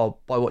said, oh,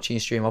 by watching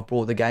your stream, I've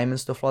bought the game and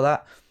stuff like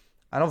that.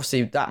 And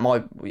obviously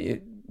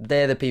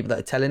they're the people that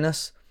are telling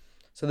us.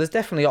 So there's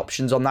definitely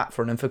options on that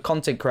front. And for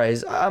content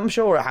creators, I'm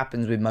sure it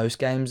happens with most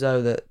games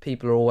though, that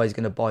people are always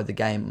going to buy the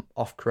game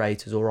off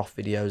creators or off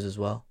videos as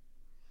well.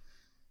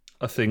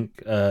 I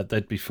think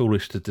they'd be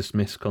foolish to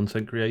dismiss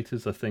content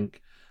creators. I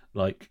think,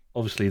 like,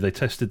 obviously they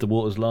tested the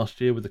waters last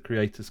year with the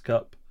Creators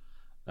Cup.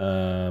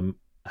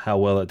 How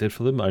well that did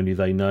for them, only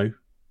they know.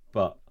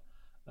 But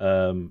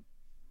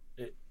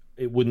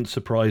it wouldn't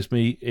surprise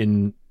me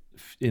in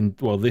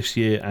this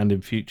year and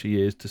in future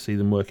years to see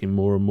them working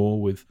more and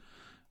more with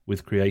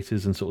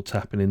creators and sort of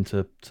tapping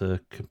into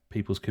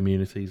people's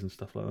communities and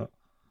stuff like that.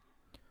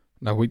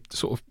 Now, we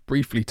sort of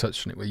briefly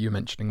touched on it where you were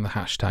mentioning the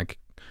hashtag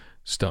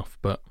stuff,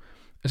 but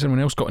has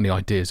anyone else got any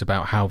ideas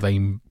about how they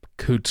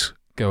could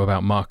go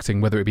about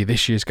marketing, whether it be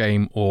this year's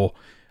game or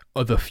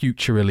other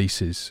future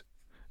releases?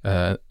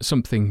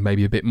 Something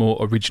maybe a bit more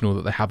original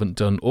that they haven't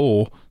done,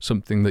 or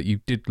something that you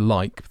did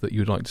like that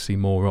you would like to see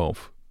more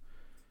of?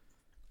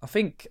 I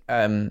think,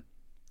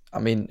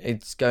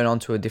 it's going on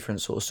to a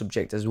different sort of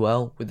subject as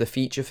well. With the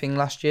feature thing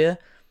last year,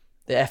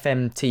 the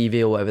FM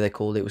TV or whatever they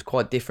called it was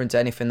quite different to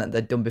anything that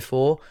they'd done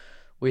before.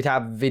 We'd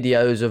have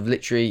videos of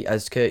literally,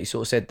 as Curtis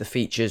sort of said, the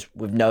features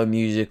with no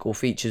music or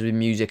features with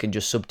music and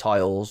just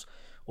subtitles,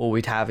 or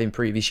we'd have in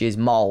previous years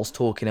Miles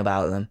talking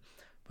about them.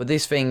 But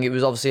this thing, it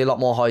was obviously a lot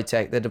more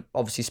high-tech. They'd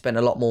obviously spent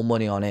a lot more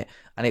money on it,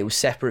 and it was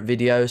separate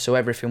videos, so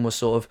everything was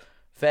sort of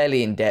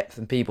fairly in-depth,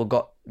 and people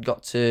got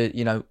to,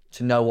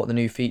 to know what the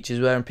new features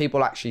were, and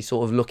people actually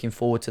sort of looking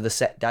forward to the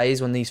set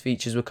days when these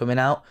features were coming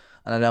out.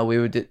 And I know we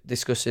were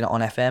discussing it on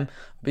FM.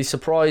 I'd be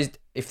surprised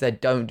if they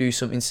don't do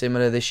something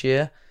similar this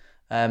year,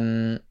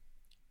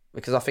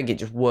 because I think it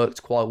just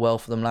worked quite well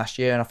for them last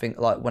year, and I think,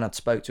 like, when I'd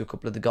spoke to a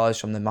couple of the guys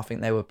from them, I think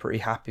they were pretty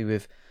happy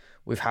with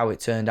how it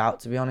turned out,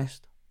 to be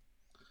honest.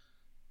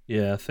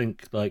 Yeah, I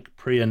think like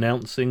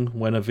pre-announcing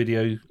when a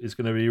video is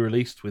going to be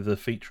released with a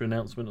feature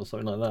announcement or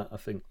something like that, I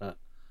think that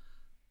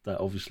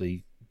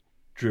obviously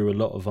drew a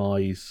lot of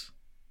eyes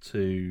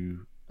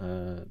to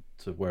their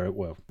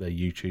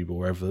YouTube or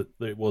wherever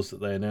it was that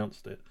they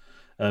announced it.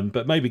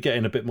 But maybe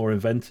getting a bit more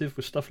inventive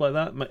with stuff like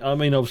that. I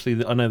mean,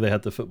 obviously, I know they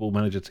had the Football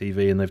Manager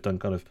TV and they've done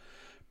kind of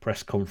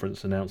press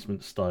conference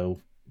announcement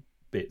style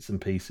bits and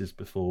pieces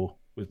before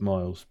with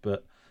Miles,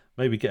 but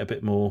maybe get a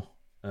bit more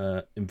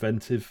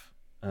inventive.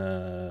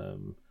 I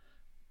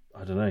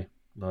don't know,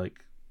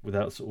 like,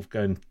 without sort of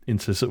going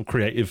into sort of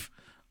creative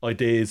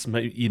ideas.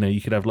 Maybe,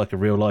 you could have like a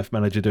real life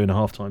manager doing a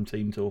halftime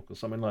team talk or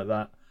something like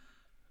that.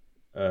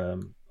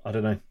 I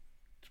don't know,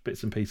 just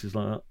bits and pieces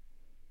like that.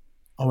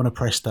 I want a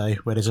press day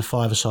where there's a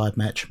five-a-side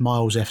match,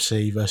 Miles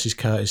FC versus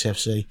Curtis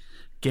FC.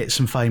 Get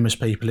some famous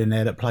people in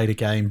there that play the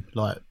game,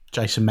 like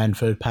Jason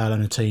Manford, Paolo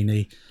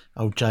Nutini,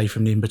 old Jay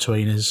from the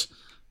In-Betweeners.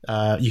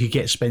 You could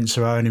get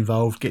Spencer Owen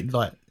involved, get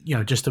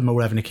just them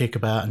all having a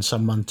kickabout and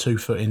someone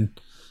 2-footing,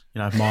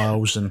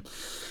 Miles and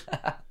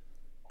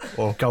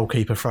or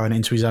goalkeeper throwing it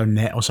into his own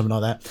net or something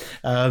like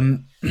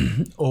that.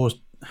 Or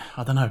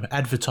I don't know,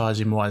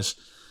 advertising wise,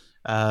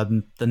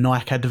 the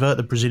Nike advert,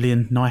 the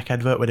Brazilian Nike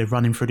advert where they're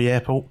running through the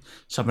airport,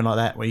 something like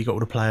that, where you got all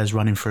the players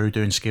running through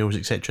doing skills,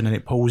 etc., and then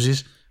it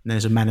pauses. And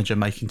there's a manager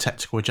making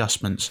tactical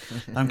adjustments.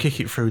 Don't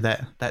kick it through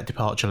that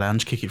departure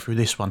lounge. Kick it through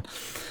this one.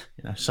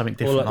 Something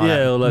different.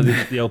 Or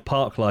like the old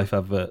Park Life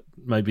advert.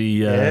 Maybe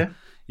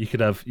you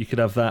could have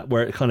that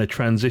where it kind of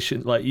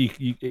transitions. Like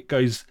it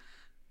goes.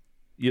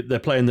 They're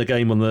playing the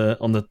game on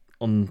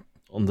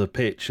the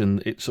pitch,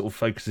 and it sort of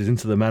focuses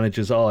into the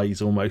manager's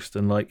eyes almost,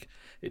 and like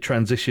it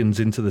transitions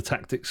into the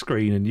tactics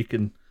screen, and you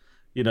can,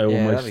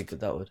 almost. That'd be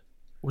good. That would.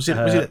 Was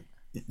it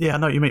Yeah, I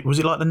know what you mean. Was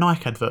it like the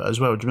Nike advert as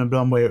well? Do you remember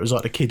one where it was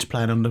like the kids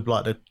playing on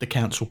the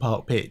council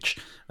park pitch,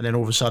 and then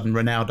all of a sudden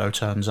Ronaldo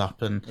turns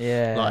up, and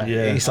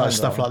it's like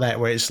stuff like that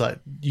where it's like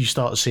you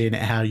start seeing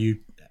it how you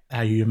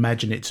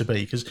imagine it to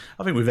be. Because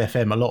I think with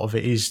FM, a lot of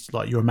it is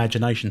like your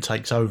imagination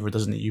takes over,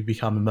 doesn't it? You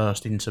become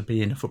immersed into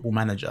being a football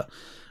manager,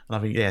 and I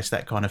think yes,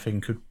 that kind of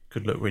thing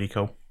could look really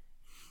cool.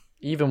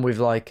 Even with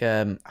like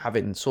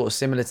having sort of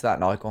similar to that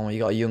Nike one where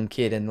you got a young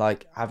kid and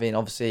like having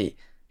obviously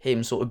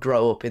him sort of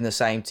grow up in the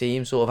same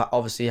team, sort of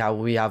obviously how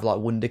we have like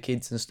Wonder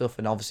Kids and stuff,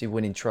 and obviously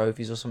winning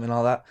trophies or something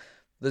like that.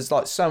 There's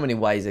like so many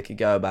ways they could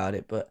go about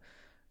it, but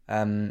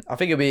I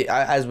think it'll be,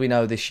 as we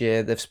know this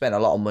year, they've spent a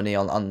lot of money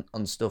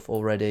on stuff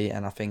already,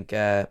 and I think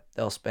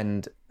they'll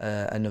spend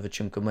another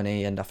chunk of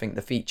money, and I think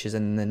the features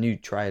and the new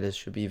trailers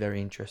should be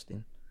very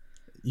interesting.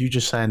 You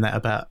just saying that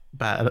about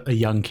a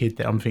young kid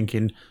there, I'm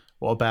thinking,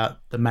 what about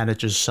the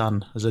manager's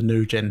son as a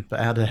new gen? But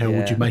how the hell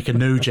would you make a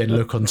new gen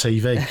look on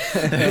TV?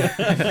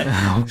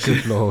 Oh,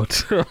 good Lord.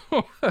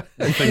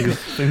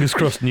 Fingers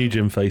crossed new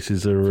gen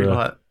faces are...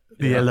 like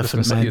the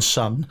Elephant Man's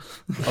son.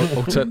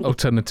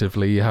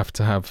 Alternatively, you have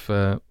to have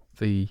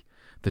the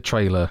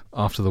trailer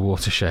after the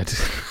watershed.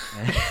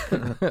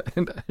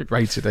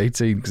 Rated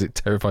 18 because it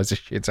terrifies the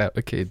shit out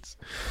of kids.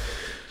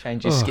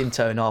 Change your skin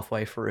tone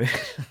halfway through.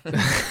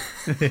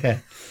 Yeah.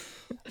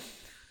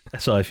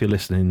 So if you're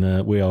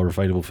listening, we are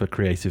available for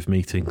creative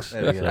meetings.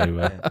 There we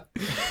go.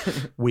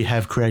 We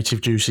have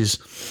creative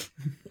juices.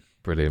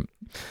 Brilliant.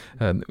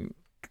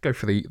 Go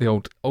for the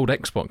old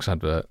Xbox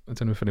advert. I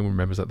don't know if anyone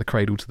remembers that, the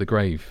Cradle to the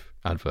Grave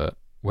advert,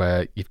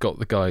 where you've got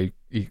the guy,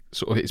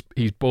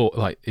 he's bought,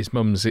 like his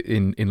mum's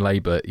in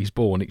labour, he's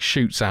born, it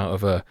shoots out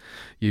of a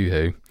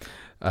yoo-hoo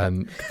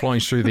and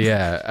flies through the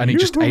air, and he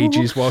just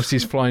ages whilst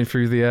he's flying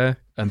through the air,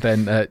 and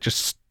then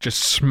just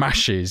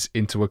smashes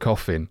into a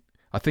coffin.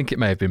 I think it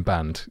may have been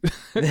banned,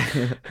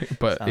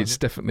 but it's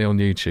definitely on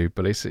YouTube.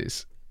 But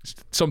it's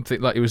something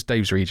like, it was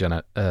Dave's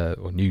regen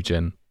or new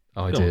gen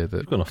idea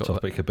that gone off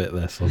topic a bit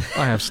there. So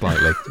I have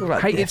slightly.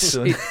 Hey, it's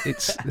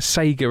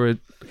Sega are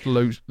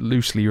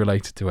loosely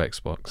related to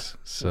Xbox,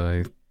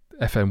 so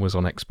FM was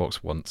on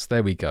Xbox once.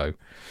 There we go.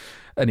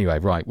 Anyway,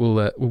 right,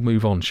 we'll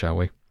move on, shall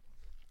we?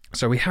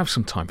 So we have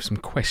some time for some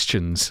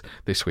questions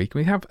this week.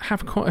 We have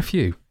quite a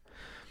few.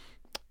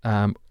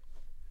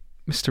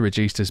 Mr.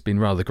 Regista's been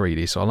rather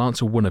greedy, so I'll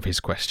answer one of his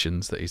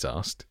questions that he's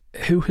asked.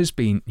 Who has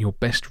been your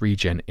best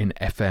regen in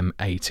FM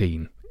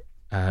 18?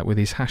 With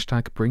his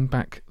hashtag Bring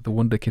Back the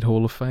Wonder Kid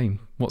Hall of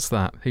Fame. What's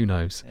that? Who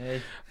knows?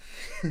 Hey.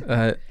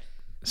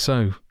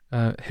 So,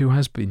 who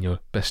has been your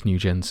best new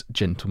gens,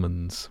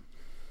 gentlemen's?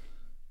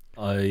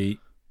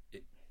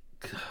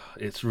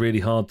 It's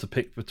really hard to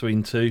pick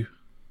between two.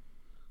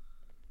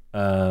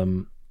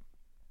 We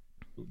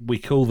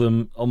call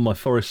them, on my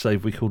Forest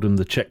save, we called them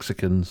the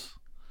Czechicans,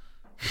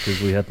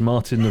 because we had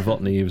Martin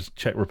Novotny, he was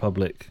Czech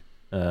Republic.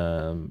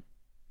 I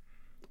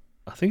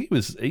think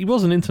he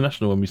was an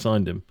international when we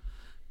signed him.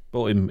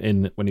 Brought him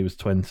in when he was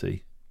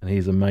 20, and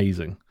he's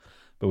amazing.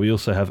 But we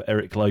also have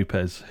Eric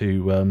Lopez,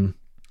 who,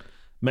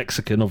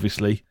 Mexican,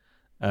 obviously.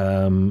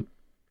 Again,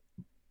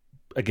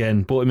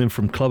 bought him in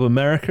from Club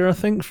America, I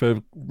think,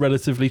 for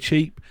relatively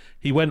cheap.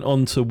 He went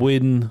on to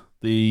win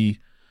the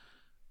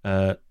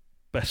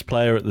best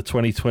player at the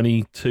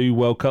 2022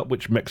 World Cup,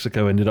 which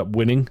Mexico ended up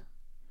winning,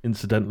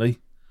 incidentally.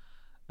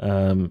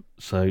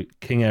 So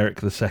King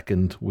Eric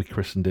II, we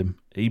christened him.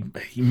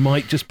 He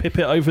might just pip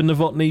it over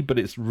Novotny, but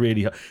it's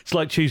really hard. It's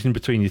like choosing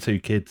between your two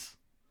kids.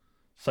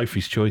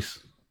 Sophie's choice.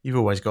 You've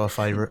always got a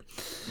favourite.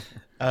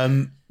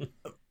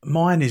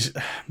 Mine's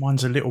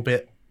a little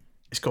bit.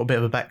 It's got a bit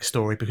of a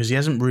backstory because he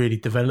hasn't really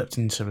developed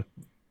into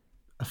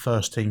a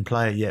first team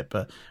player yet.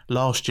 But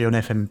last year on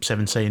FM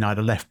 17, I had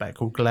a left back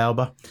called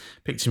Glauber.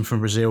 Picked him from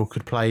Brazil.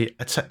 Could play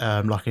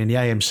like in the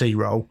AMC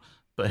role,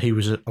 but he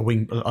was a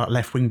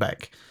left wing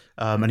back.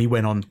 And he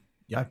went on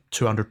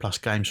 200 plus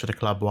games for the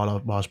club while I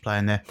was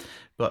playing there.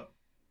 But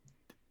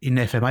in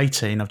FM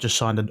 18, I've just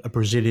signed a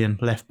Brazilian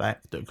left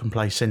back that can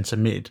play centre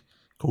mid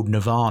called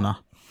Nirvana.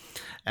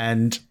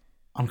 And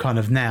I'm kind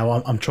of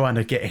now, I'm trying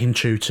to get him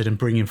tutored and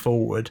bring him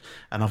forward.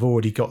 And I've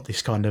already got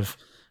this kind of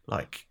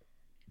like,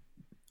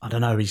 I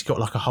don't know, he's got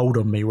like a hold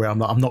on me where I'm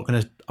like, I'm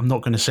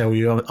not gonna sell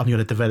you, I'm going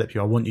to develop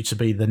you. I want you to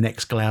be the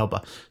next Glauber.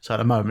 So at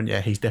the moment,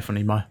 yeah, he's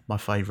definitely my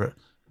favourite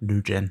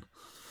new gen.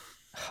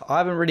 I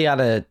haven't really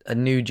had a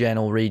new gen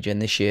or regen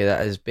this year that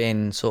has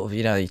been sort of,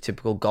 your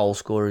typical goal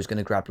scorer who's going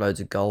to grab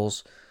loads of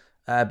goals.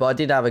 But I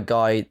did have a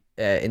guy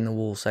in the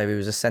Wolves save. He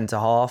was a centre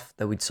half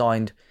that we'd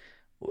signed.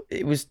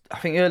 It was, I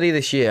think, earlier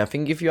this year. I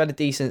think if you had a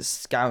decent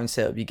scouting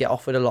setup, you get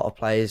offered a lot of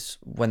players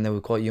when they were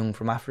quite young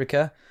from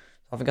Africa.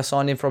 I think I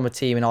signed him from a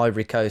team in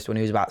Ivory Coast when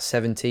he was about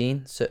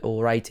 17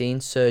 or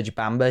 18. Serge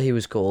Bamba, he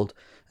was called.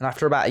 And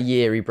after about a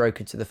year, he broke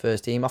into the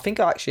first team. I think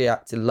I actually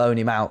had to loan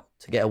him out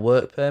to get a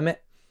work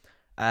permit.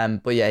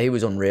 But yeah, he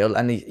was unreal,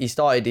 and he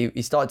started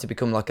to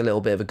become like a little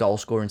bit of a goal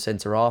scoring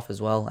centre half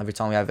as well. Every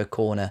time we have a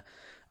corner,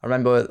 I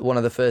remember one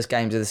of the first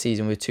games of the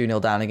season, we were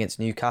 2-0 down against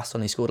Newcastle,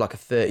 and he scored like a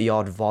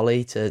 30-yard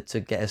volley to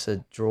get us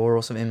a draw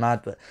or something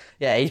mad. But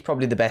yeah, he's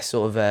probably the best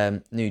sort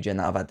of new gen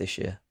that I've had this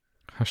year.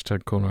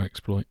 Hashtag corner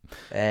exploit.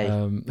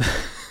 Hey.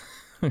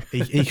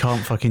 He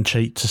can't fucking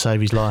cheat to save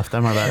his life.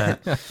 Don't worry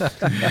about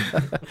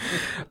that.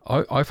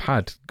 I've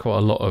had quite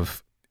a lot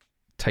of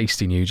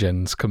tasty new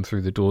gens come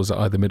through the doors at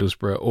either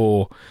Middlesbrough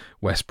or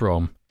West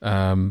Brom.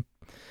 I'd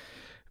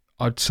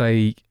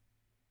say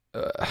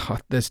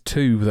there's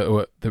two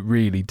that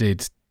really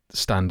did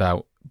stand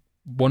out.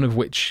 One of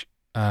which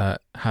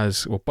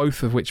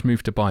both of which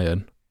moved to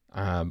Bayern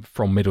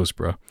from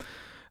Middlesbrough.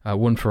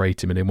 One for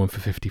 80 million, one for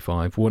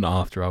 55. One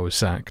after I was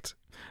sacked.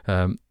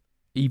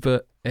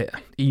 Ivo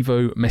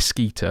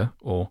Mesquita,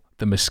 or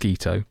the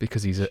Mosquito,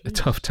 because he's a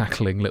tough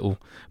tackling little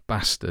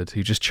bastard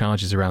who just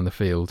charges around the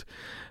field.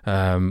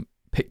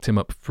 Picked him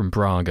up from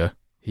Braga.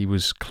 He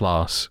was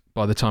class.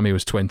 By the time he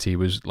was 20, he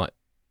was like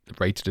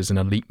rated as an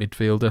elite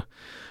midfielder,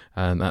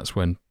 and that's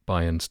when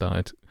Bayern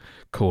started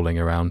calling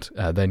around.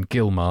 Then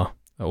Gilmar,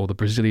 or the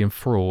Brazilian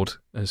fraud,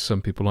 as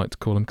some people like to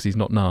call him, because he's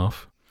not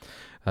Narf,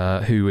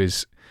 who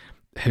is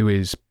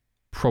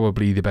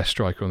probably the best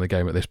striker on the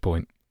game at this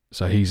point.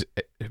 So he's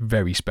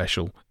very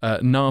special.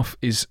 Narf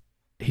he's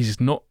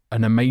not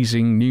an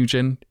amazing new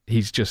gen.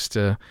 He's just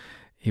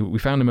we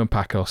found him on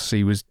Pacos.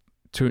 He was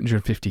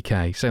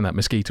 250k. Saying that,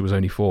 Mosquito was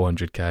only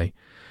 400k,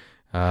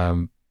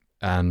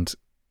 and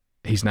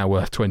he's now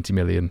worth 20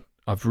 million.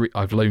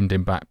 I've loaned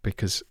him back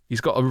because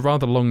he's got a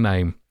rather long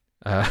name.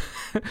 I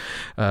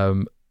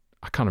can't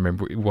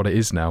remember what it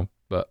is now,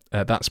 but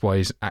that's why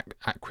he's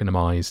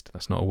acronymized.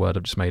 That's not a word.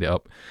 I've just made it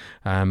up.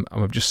 And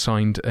I've just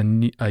signed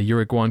a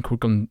Uruguayan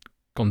called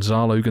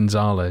Gonzalo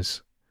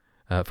Gonzalez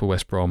for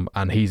West Brom,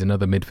 and he's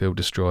another midfield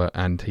destroyer,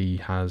 and he's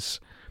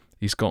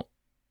got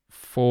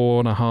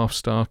 4.5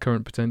 star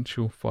current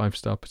potential, 5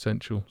 star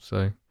potential.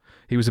 So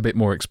he was a bit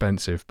more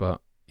expensive,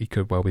 but he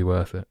could well be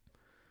worth it.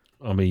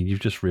 I mean, you've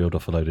just reeled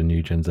off a load of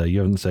new gens there. You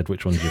haven't said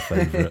which one's your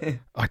favourite.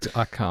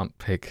 I can't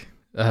pick.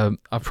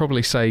 I'd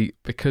probably say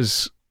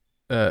because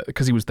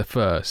he was the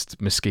first,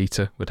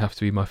 Mosquito would have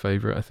to be my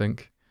favourite, I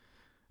think,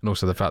 and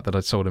also the fact that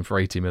I'd sold him for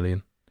 80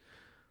 million.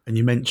 And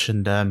you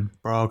mentioned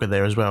Braga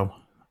there as well.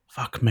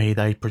 Fuck me,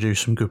 they produce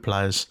some good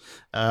players.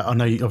 I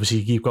know obviously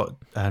you've got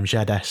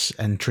Jadas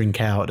and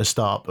Trincao at the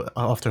start, but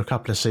after a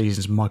couple of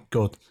seasons, my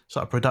God, it's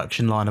like a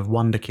production line of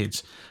wonder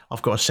kids.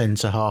 I've got a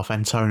centre half,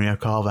 Antonio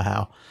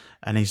Carvajal,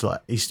 and he's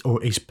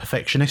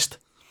perfectionist.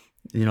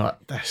 You know,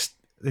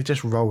 they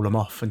just roll them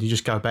off, and you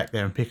just go back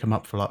there and pick them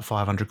up for like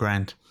 500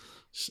 grand.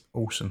 It's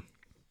awesome.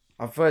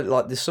 I've heard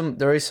like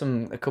there is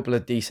a couple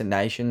of decent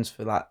nations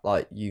for that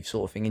like youth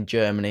sort of thing in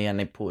Germany and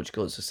in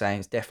Portugal. It's the same.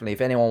 It's definitely, if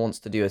anyone wants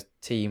to do a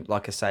team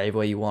like a save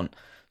where you want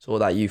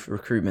sort of that youth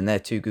recruitment, they're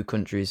two good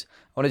countries.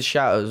 I wanted to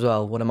shout out as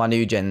well one of my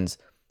new gens.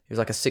 He was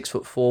like a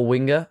 6'4"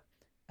 winger,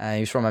 and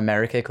he was from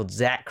America, called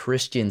Zach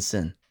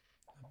Christensen.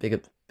 Big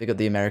up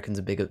the Americans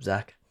and big up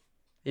Zach.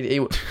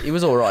 He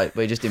was all right, but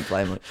he just didn't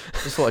play much.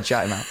 Just thought I'd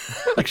shout him out.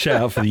 Big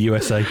shout out for the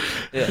USA.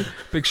 Yeah.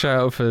 Big shout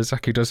out for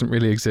Zach, who doesn't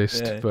really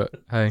exist, Yeah. but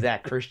hey.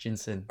 Zach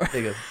Christensen.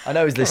 Big up. I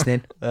know he's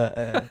listening,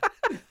 but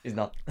he's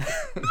not.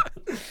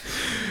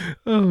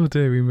 Oh,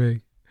 dearie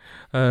me.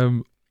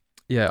 I'm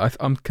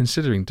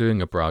considering doing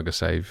a Braga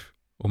save,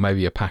 or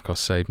maybe a Pacos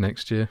save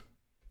next year.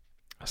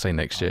 I say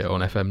next year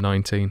on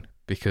FM19,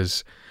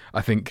 because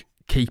I think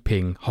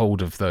keeping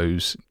hold of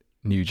those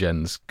new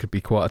gens could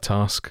be quite a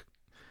task.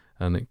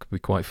 And it could be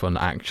quite fun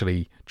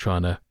actually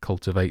trying to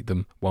cultivate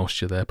them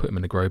whilst you're there, put them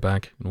in a grow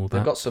bag and all that.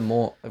 They've got some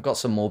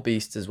more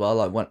beasts as well.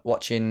 Like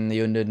watching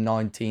the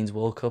under-19s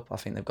World Cup, I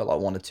think they've got like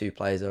 1 or 2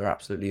 players that are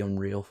absolutely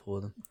unreal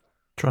for them.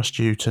 Trust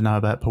you to know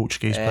about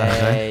Portuguese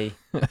players,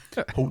 eh?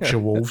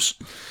 Portugal Wolves.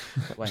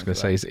 I was going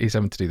to say he's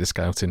having to do the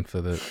scouting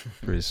for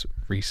his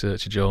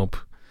researcher job.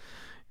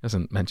 He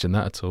hasn't mentioned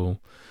that at all.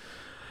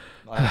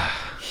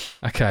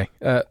 Okay.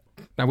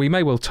 Now, we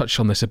may well touch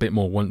on this a bit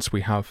more once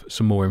we have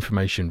some more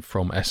information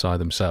from SI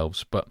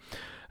themselves, but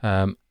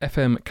FM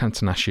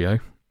Cantanaccio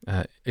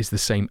is the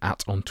same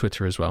on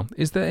Twitter as well.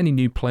 Is there any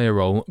new player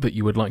role that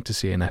you would like to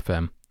see in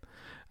FM?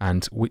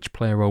 And which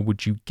player role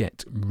would you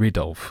get rid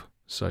of?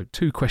 So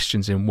 2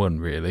 questions in one,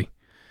 really.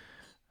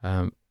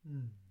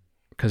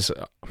 Because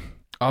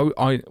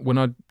when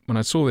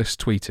I saw this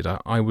tweeted,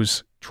 I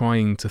was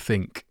trying to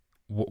think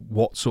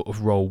what sort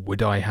of role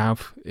would I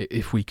have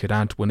if we could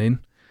add one in.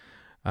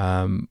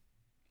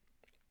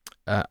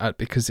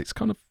 Because it's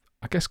kind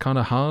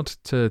of hard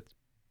to.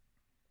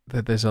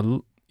 There's there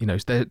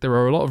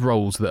are a lot of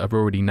roles that are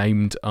already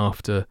named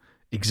after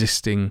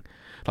existing,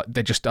 like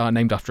they just are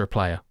named after a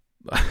player,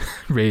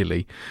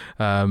 really,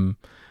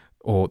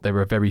 or there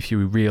are very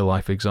few real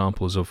life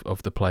examples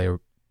of the player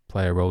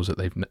roles that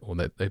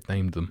they've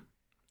named them.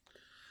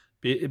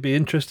 It'd be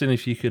interesting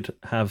if you could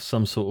have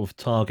some sort of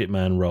target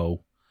man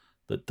role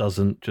that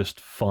doesn't just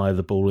fire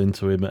the ball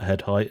into him at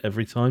head height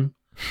every time.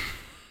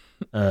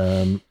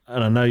 And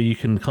I know you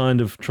can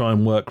kind of try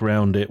and work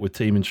around it with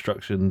team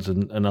instructions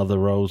and other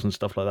roles and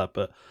stuff like that,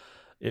 but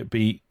it'd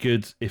be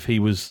good if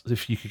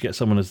you could get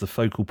someone as the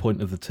focal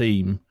point of the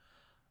team,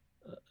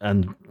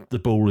 and the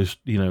ball is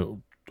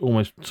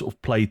almost sort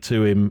of played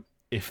to him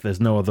if there's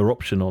no other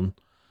option on.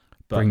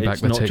 But Bring back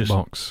the tick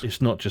box.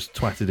 It's not just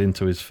twatted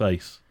into his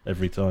face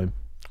every time.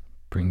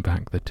 Bring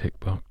back the tick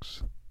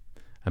box,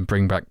 and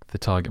bring back the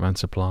target man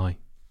supply.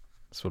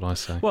 That's what I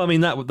say. Well, I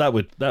mean that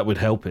would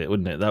help it,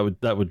 wouldn't it?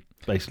 That would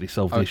basically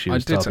solve the issue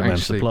of target man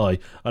supply.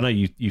 I know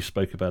you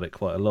spoke about it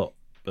quite a lot,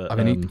 but I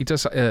mean he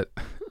does.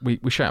 We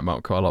shout him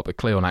out quite a lot, but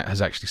Cleon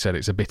has actually said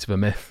it's a bit of a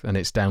myth, and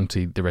it's down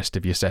to the rest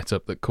of your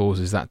setup that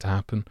causes that to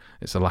happen.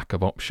 It's a lack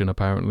of option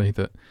apparently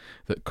that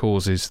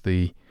causes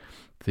the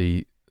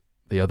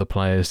other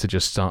players to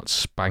just start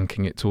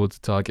spanking it towards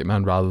the target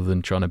man rather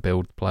than trying to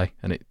build play,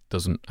 and it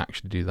doesn't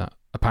actually do that.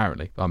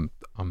 Apparently, I'm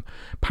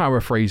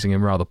paraphrasing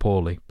him rather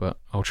poorly, but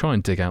I'll try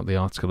and dig out the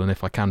article, and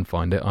if I can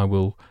find it, I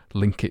will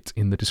link it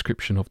in the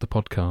description of the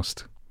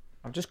podcast.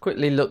 I've just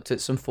quickly looked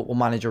at some Football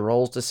Manager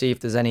roles to see if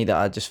there's any that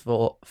I just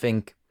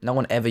think no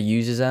one ever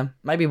uses them.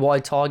 Maybe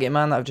wide target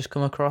man that I've just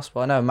come across, but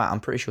I know, Matt, I'm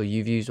pretty sure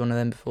you've used one of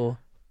them before.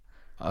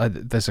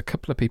 There's a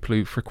couple of people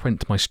who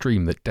frequent my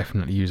stream that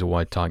definitely use a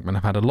wide target man.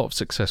 I've had a lot of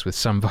success with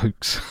Sam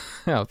Vokes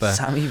out there.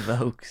 Sammy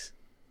Vokes.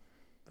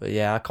 But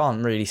yeah, I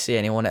can't really see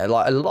anyone.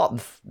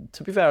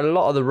 To be fair, a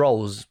lot of the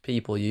roles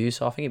people use,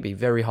 so I think it'd be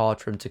very hard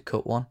for him to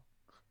cut one.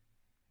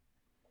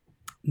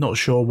 Not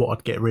sure what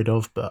I'd get rid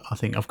of, but I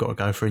think I've got to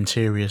go for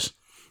interiors.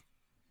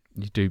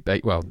 You do,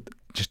 well,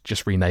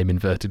 just rename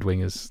inverted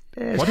wingers.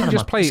 Yeah, why don't you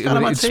just play it?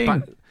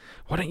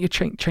 Why don't you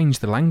change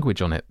the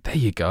language on it? There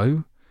you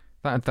go.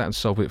 That'd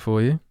solve it for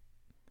you.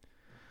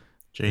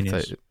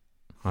 Genius.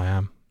 I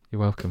am. You're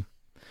welcome.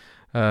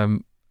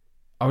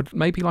 I would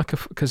maybe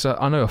because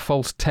I know a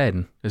false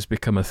 10 has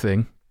become a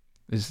thing.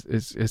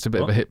 It's a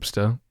bit of a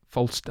hipster.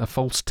 A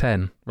false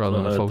 10 rather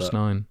than a false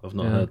 9. I've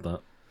not heard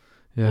that.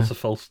 Yeah. What's a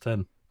false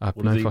 10? I have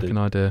no fucking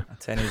idea. A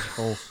 10 is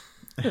false.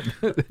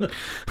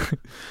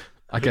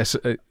 I guess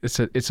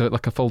it's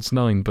like a false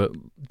 9 but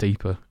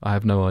deeper. I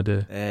have no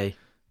idea. Hey.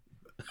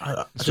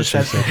 I just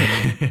had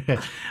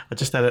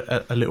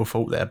a little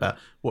thought there about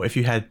what if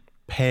you had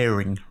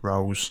pairing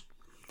roles.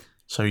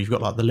 So you've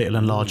got like the little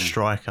and large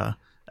striker,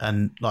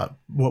 and like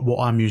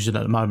what I'm using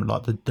at the moment,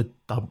 like the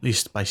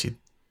it's basically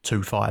 2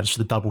 5s,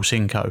 the double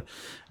Cinco.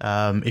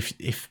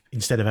 If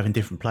instead of having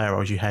different player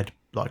roles, you had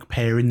like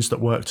pairings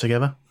that work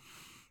together,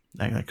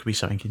 that could be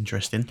something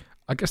interesting.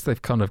 I guess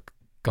they've kind of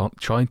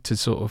tried to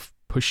sort of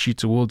push you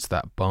towards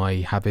that by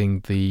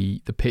having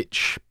the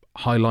pitch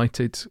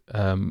highlighted,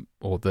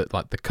 or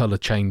the colour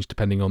change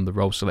depending on the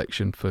role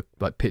selection for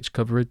like pitch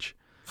coverage.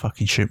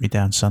 Fucking shoot me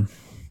down, son.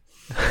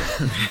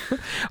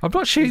 I'm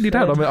not shooting you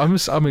down.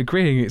 I'm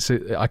agreeing.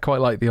 I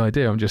quite like the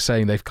idea. I'm just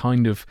saying they've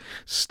kind of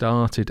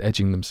started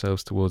edging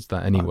themselves towards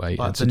that anyway.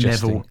 Like and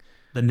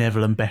the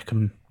Neville and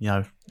Beckham,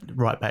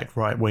 right back,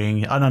 right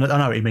wing. I know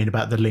what you mean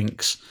about the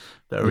links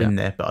that are in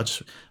there, but I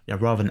just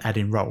rather than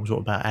adding roles, what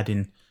about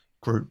adding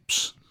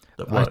groups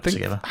that work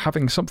together?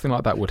 Having something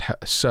like that would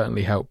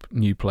certainly help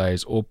new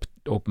players or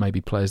maybe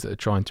players that are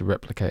trying to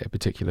replicate a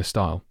particular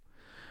style.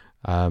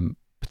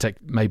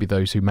 Maybe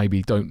those who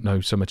maybe don't know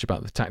so much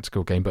about the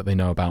tactical game, but they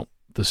know about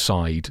the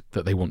side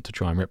that they want to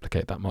try and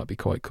replicate. That might be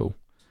quite cool.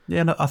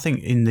 Yeah, no, I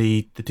think in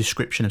the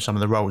description of some of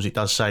the roles, it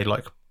does say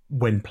like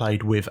when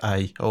played with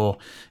a, or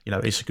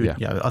it's a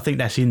good. I think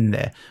that's in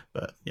there,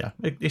 but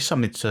it's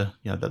something to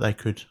that they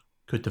could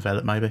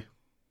develop maybe.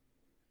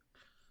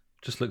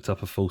 Just looked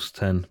up a false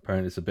 10.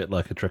 Apparently, it's a bit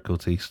like a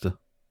trequartista.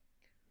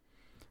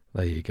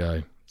 There you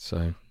go.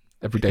 So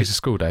every day's a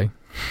school day.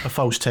 A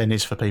false 10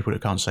 is for people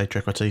that can't say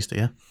trequartista,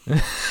 yeah?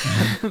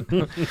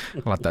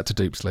 I'll add that to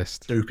Dupe's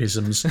list.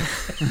 Dupeisms.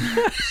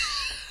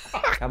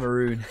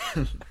 Cameroon.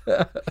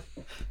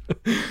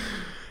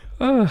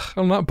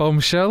 On that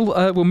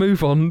bombshell, we'll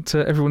move on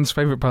to everyone's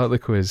favourite part of the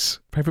quiz.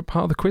 Favourite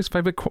part of the quiz?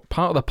 Favourite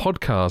part of the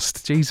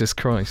podcast? Jesus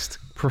Christ.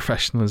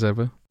 Professional as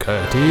ever.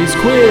 Curtis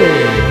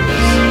Quiz!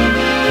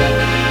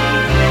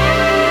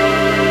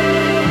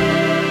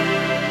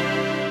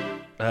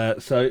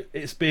 So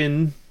it's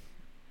been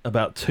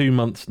about 2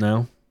 months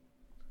now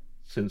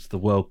since the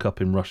World Cup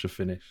in Russia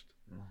finished.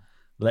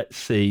 Let's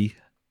see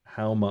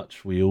how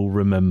much we all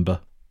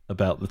remember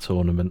about the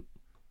tournament.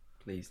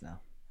 Please now.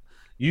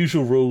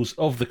 Usual rules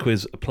of the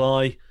quiz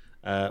apply.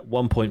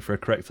 1 point for a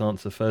correct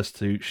answer. First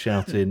to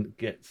shout in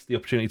gets the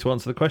opportunity to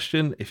answer the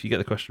question. If you get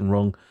the question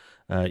wrong,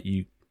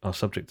 you are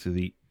subject to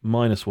the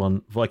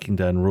 -1 Viking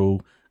Dan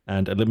rule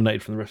and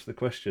eliminated from the rest of the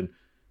question.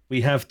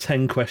 We have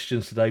 10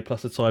 questions today,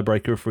 plus a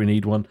tiebreaker if we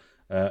need one.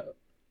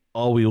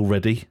 Are we all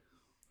ready?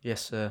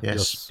 Yes, sir.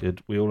 Yes.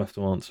 Good. We all have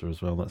to answer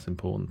as well. That's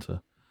important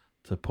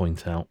to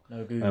point out.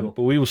 No Google.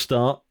 But we will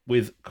start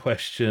with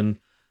question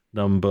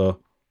number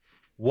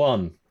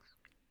 1.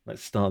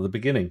 Let's start at the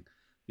beginning.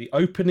 The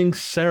opening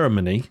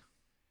ceremony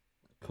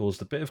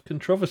caused a bit of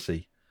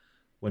controversy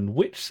when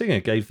which singer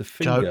gave the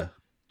finger?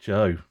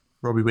 Joe.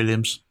 Robbie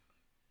Williams.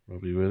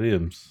 Robbie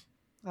Williams.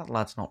 That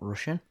lad's not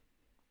Russian.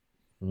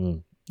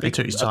 He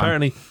took his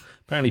time.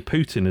 Apparently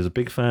Putin is a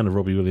big fan of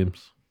Robbie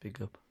Williams.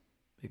 Big up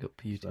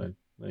Putin. So,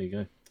 there you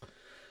go.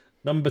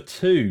 Number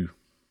 2.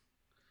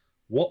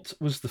 What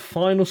was the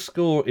final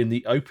score in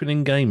the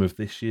opening game of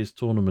this year's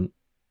tournament?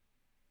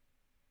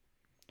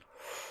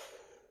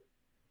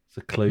 It's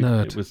a clue.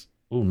 Nerd. It was...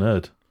 Oh,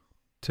 nerd.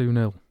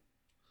 2-0.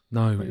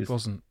 No, It it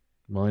wasn't.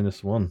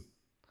 -1.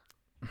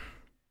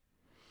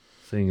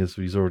 Seeing as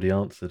he's already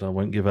answered, I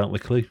won't give out the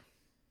clue.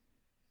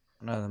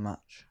 Another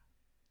match.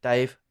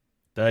 Dave,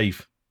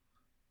 Dave,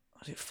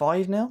 was it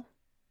 5-0?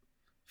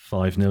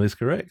 5-0 is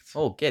correct.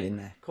 Oh, get in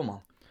there. Come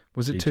on.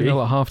 Was it GG.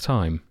 2-0 at half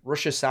time?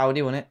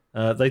 Russia-Saudi, wasn't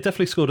it? They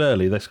definitely scored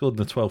early. They scored in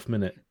the 12th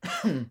minute.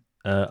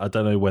 I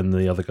don't know when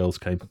the other goals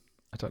came.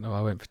 I don't know.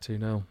 I went for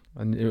 2-0.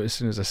 And as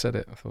soon as I said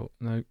it, I thought,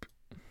 nope.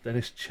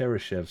 Dennis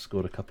Cheryshev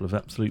scored a couple of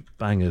absolute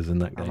bangers in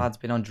that That game. lad's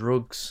been on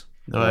drugs.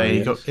 No,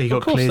 he got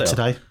Of course cleared they are.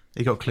 today.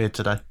 He got cleared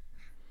today.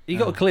 He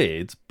got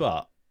cleared,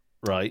 but,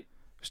 right,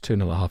 It was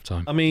 2-0 at half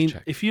time. I mean,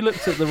 Check. if you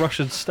looked at the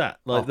Russian stat,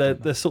 like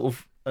they're sort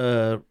of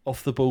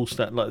off the ball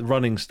stat, like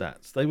running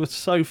stats, they were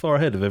so far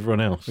ahead of everyone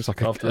else. It's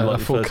like a the 4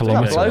 first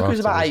kilometre game. Bloke was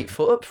about afterwards. 8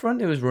 foot up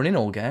front. He was running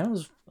all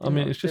game. I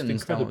mean, it's just didn't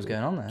understand what was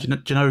going incredible. on there.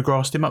 Do you know who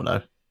grassed him up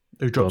though?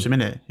 Who dropped him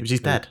in it? It was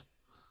his dad.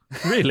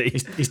 Really?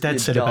 His dad You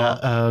said dog.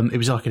 about it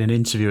was like in an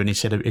interview, and he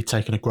said he'd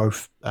taken a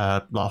growth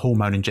like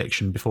hormone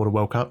injection before the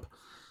World Cup.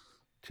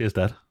 Cheers,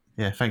 Dad.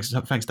 Yeah, thanks,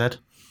 Dad.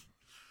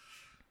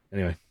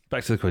 Anyway,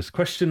 back to the quiz.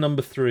 Question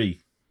number 3.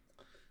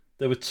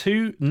 There were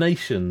 2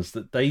 nations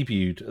that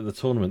debuted at the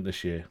tournament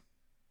this year.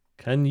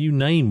 Can you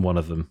name one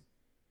of them?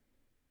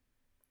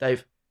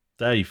 Dave,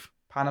 Dave.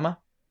 Panama?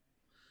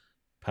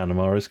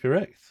 Panama is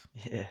correct.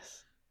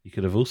 Yes. You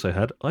could have also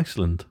had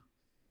Iceland.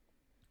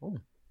 Oh.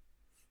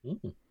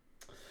 Ooh.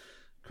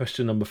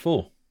 Question number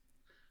 4.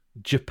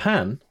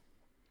 Japan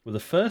were the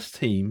first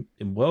team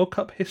in World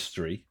Cup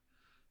history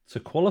to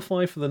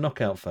qualify for the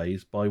knockout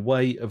phase by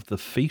way of the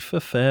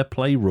FIFA Fair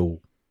Play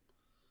rule.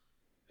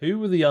 Who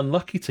were the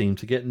unlucky team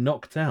to get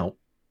knocked out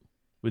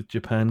with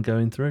Japan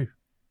going through?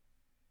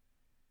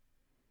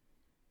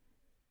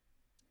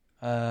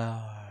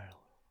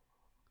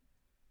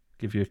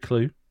 Give you a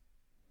clue.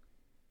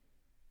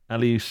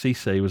 Aliou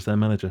Cisse was their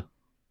manager.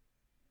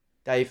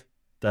 Dave,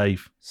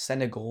 Dave.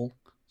 Senegal.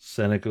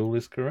 Senegal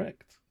is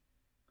correct.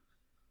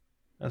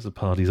 As the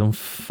party's on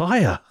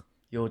fire.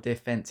 Your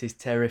defence is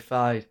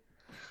terrified.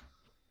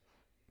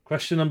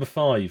 Question number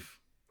 5.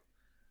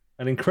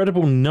 An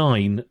incredible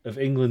 9 of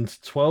England's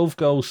 12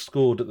 goals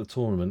scored at the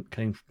tournament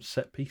came from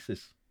set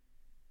pieces.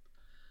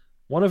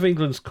 One of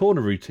England's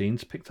corner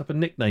routines picked up a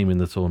nickname in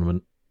the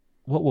tournament.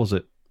 What was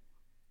it?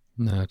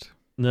 Nerd.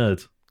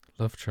 Nerd.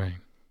 Love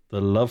Train.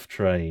 The Love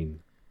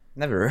Train.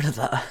 Never heard of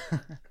that.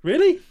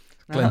 Really?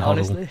 Glenn Hoddle.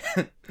 Honestly.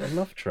 The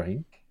Love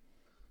Train?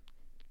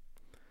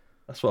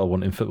 That's what I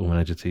want in Football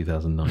Manager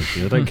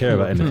 2019. I don't care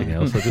about anything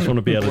else. I just want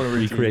to be able to Corner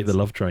recreate routines. the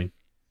Love Train.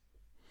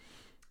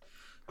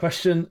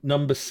 Question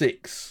number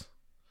 6.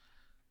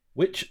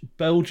 Which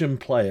Belgian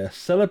player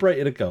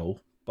celebrated a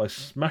goal by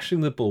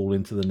smashing the ball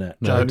into the net?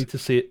 Nerd. I need to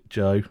see it,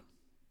 Joe.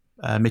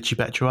 Michi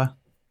Batshuayi.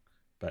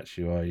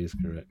 Batshuayi is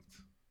correct.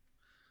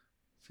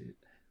 See it.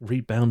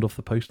 Rebound off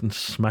the post and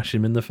smash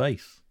him in the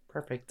face.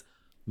 Perfect.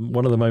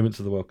 One of the moments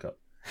of the World Cup.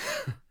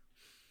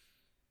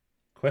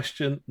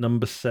 Question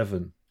number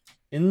 7.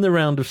 In the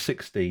round of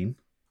 16,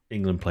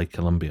 England played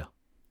Colombia.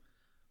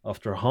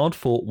 After a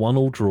hard-fought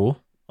 1-1 draw,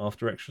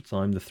 after extra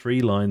time, the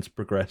Three Lions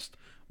progressed,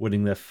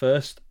 winning their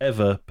first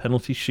ever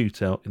penalty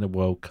shootout in a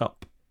World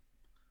Cup.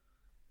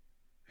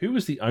 Who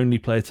was the only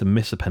player to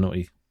miss a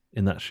penalty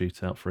in that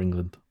shootout for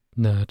England?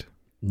 Nerd.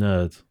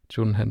 Nerd.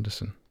 Jordan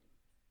Henderson.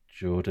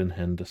 Jordan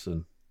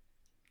Henderson.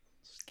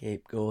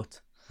 Scapegoat.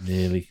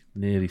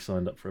 Nearly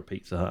signed up for a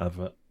Pizza Hut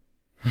advert.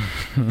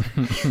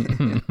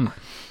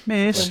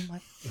 Miss.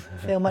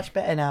 Feel much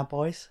better now,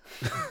 boys.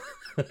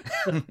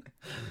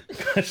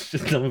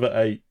 Question number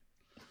 8.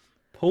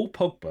 Paul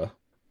Pogba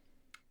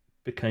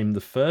became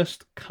the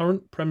first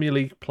current Premier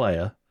League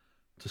player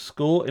to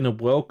score in a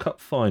World Cup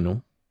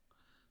final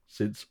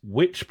since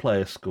which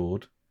player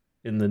scored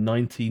in the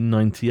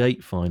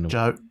 1998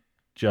 final?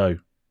 Joe.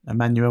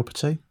 Emmanuel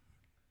Petit.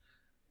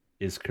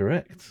 Is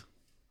correct.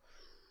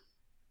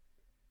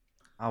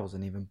 I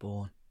wasn't even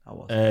born. I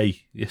was.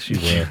 Hey, yes you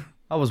were.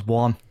 I was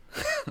 1.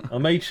 I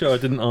made sure I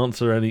didn't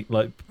answer any,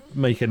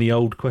 make any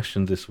old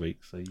questions this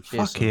week. So you...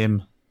 Fuck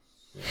him.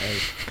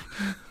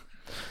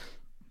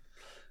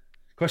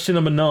 Question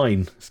number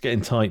 9. It's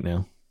getting tight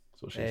now.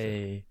 That's what she said.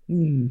 Hey.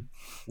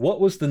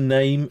 What was the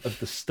name of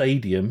the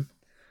stadium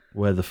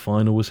where the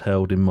final was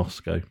held in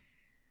Moscow?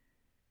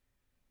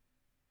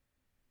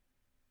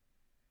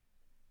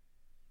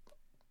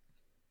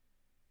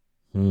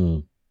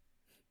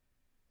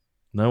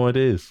 No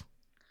ideas.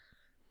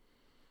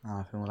 Oh,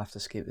 I think we'll have to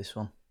skip this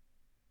one.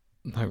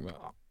 No.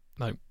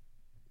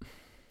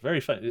 Very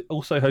fact. It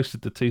also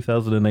hosted the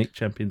 2008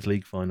 Champions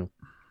League final.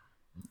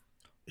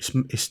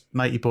 His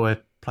matey boy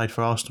played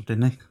for Arsenal,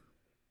 didn't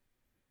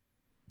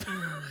he?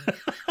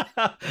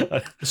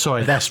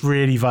 Sorry, that's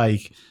really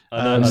vague.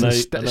 I know.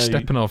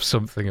 Stepanov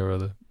something or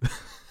other.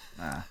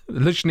 Nah.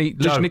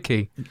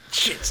 Luzhniki.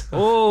 Shit.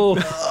 Oh,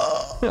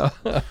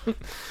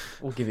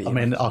 We'll give it. I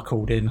mean, I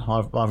called in.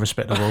 I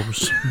respect the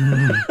rules.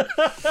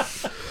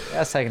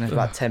 That's taken us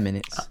about 10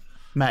 minutes.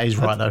 Matt is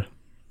right though.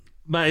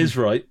 Matt is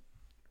right.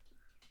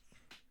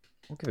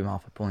 We'll give him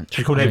half a point.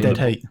 Should we call it dead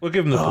heat? We'll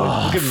give him the point.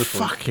 We'll give him the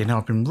point. Fucking hell,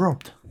 I've been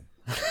robbed.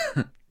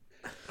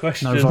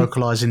 Question. No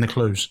vocalising the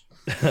clues.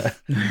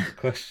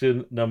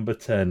 Question number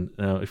 10.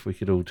 Now, if we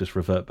could all just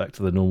revert back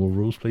to the normal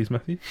rules, please,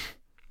 Matthew.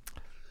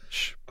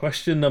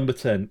 Question number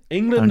 10.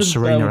 England and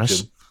Serena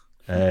Belgium.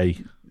 Hey,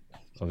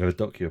 I'm going to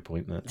dock you a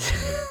point there.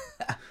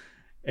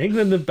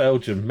 England and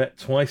Belgium met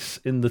twice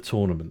in the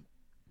tournament.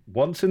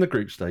 Once in the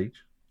group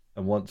stage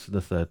and once in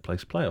the third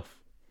place playoff.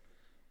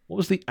 What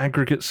was the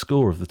aggregate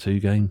score of the two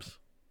games?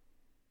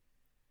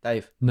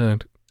 Dave.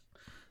 Nerd.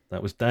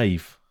 That was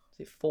Dave.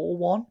 Is it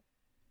 4-1?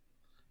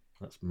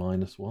 That's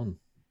 -1.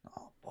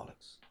 Oh,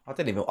 bollocks. I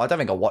don't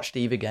think I watched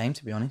either game,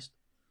 to be honest.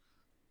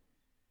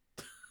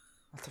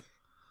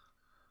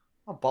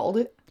 I bottled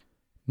it.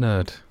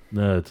 Nerd.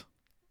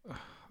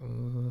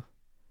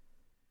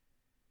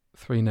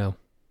 3-0.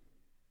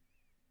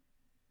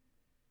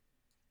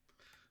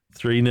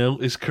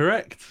 3-0 is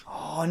correct.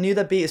 Oh, I knew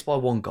they beat us by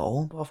 1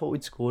 goal, but I thought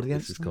we'd scored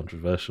against This is them.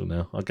 controversial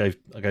now. I gave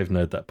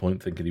Nerd that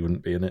point thinking he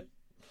wouldn't be in it.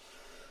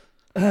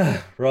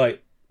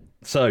 Right.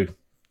 So,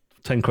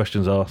 10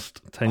 questions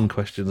asked, 10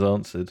 questions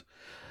answered.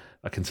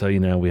 I can tell you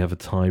now we have a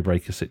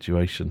tiebreaker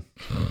situation.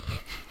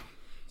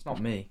 It's not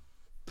me.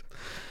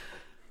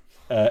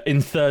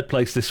 In third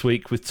place this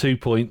week with 2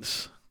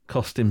 points,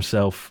 cost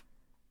himself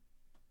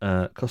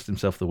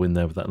the win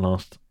there with that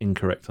last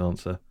incorrect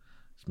answer.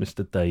 It's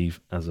Mr.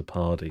 Dave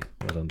Azzopardi.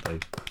 Well done,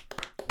 Dave.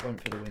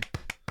 Went for the win.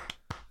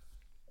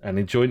 And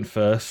in joint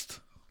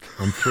first,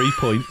 on 3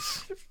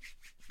 points,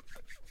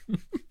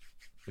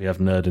 we have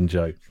Nerd and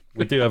Joe.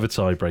 We do have a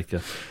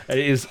tiebreaker. It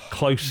is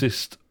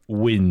closest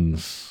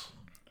wins.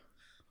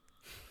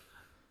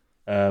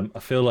 I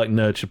feel like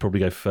Nerd should probably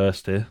go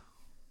first here.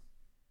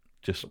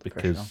 Just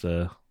because,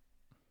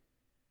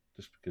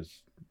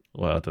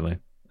 well, I don't know.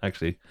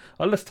 Actually,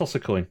 let's toss a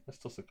coin.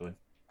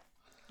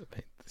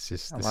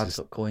 This lad's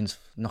got coins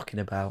knocking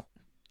about.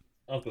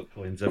 I've got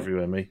coins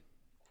everywhere, me.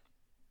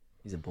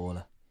 He's a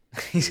baller.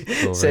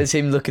 Says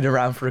him looking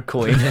around for a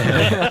coin.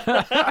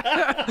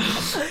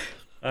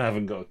 I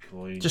haven't got a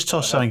coin. Just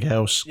toss something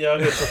else. Yeah, I'm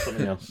going to toss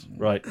something else.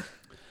 Right.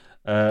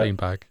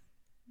 Beanbag.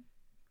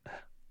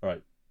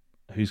 Right.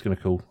 Who's going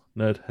to call?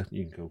 Nerd,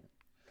 you can call.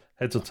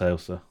 Heads or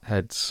tails, sir?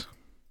 Heads.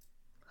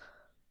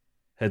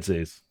 Heads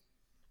is.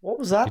 What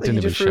was that He that didn't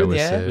you even just threw in show the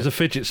us air? It was a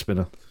fidget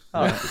spinner.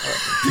 Oh.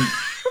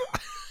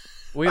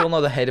 We all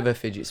know the head of a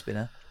fidget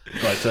spinner.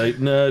 Right, so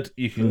Nerd,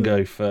 you can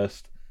go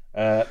first.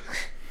 The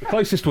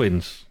closest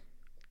wins.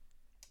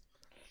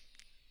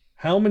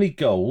 How many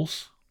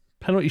goals,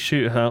 penalty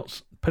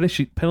shootouts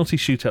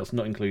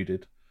not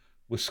included,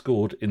 were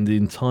scored in the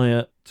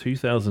entire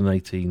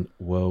 2018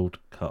 World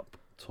Cup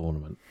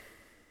tournament?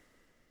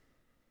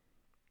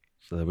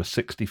 So there were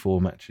 64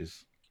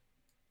 matches.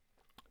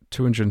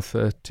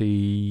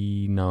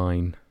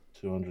 239.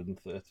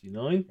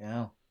 239.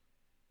 Yeah.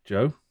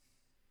 Joe?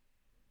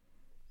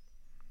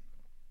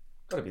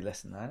 Got to be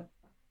less than that.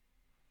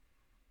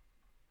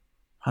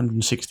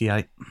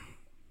 168.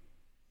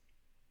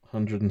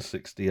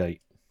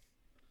 168.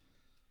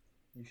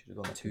 You should have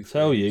gone 2.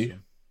 Tell you,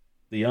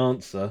 the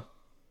answer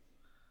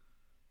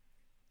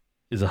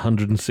is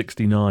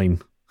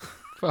 169.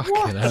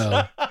 Fucking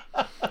hell.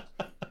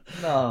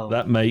 No.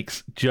 That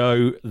makes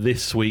Joe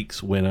this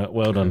week's winner.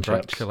 Well done,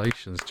 chaps.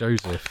 Congratulations,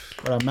 Joseph.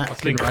 Well, Matt,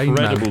 That's an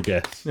incredible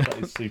guess. That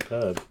is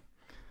superb.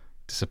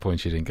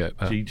 Disappointed you didn't get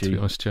that, GG. to be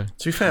honest, Joe.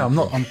 to be fair,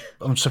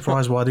 I'm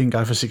surprised why I didn't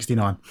go for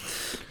 69.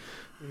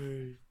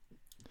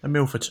 A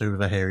meal for two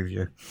with a hairy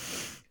view.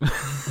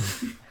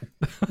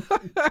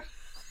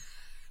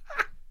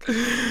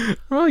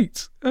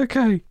 Right,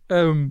 okay.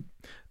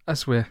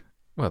 That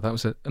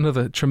was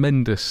another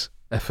tremendous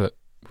effort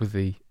with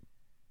the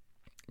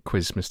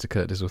quiz, Mr.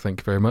 Kurt Dizzle.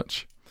 Thank you very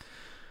much.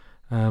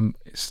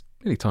 It's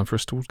nearly time for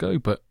us to all go,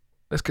 but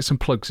let's get some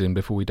plugs in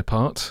before we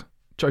depart.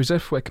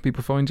 Joseph, where can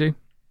people find you?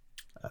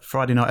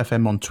 Friday Night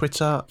FM on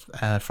Twitter,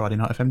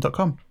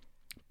 FridayNightFM.com.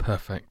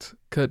 Perfect.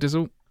 Kurt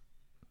Dizzle?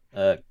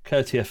 Curti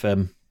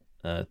FM,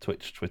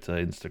 Twitch, Twitter,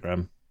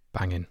 Instagram.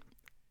 Banging.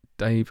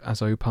 Dave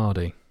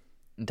Azzopardi?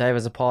 Dave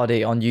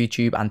Azzopardi on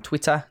YouTube and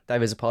Twitter.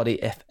 Dave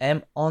Azzopardi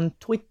FM on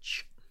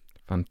Twitch.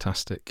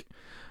 Fantastic.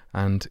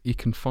 And you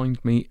can find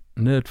me,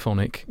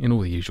 Nerdphonic, in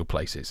all the usual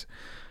places.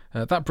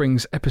 That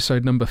brings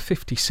episode number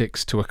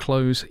 56 to a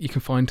close. You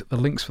can find the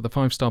links for the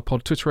 5-Star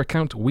Pod Twitter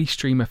account,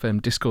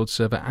 WeStreamFM Discord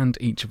server, and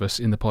each of us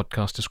in the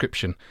podcast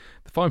description.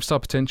 The 5-Star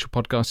Potential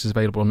podcast is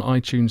available on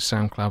iTunes,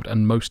 SoundCloud,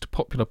 and most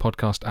popular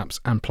podcast apps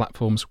and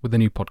platforms, with a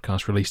new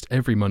podcast released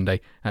every Monday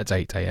at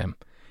 8 a.m.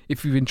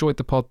 If you've enjoyed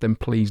the pod, then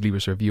please leave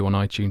us a review on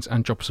iTunes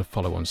and drop us a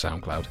follow on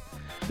SoundCloud.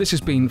 This has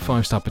been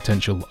 5-Star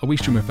Potential, a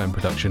WeStreamFM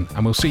production,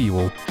 and we'll see you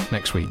all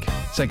next week.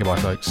 Say goodbye,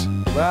 folks.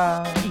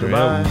 Bye.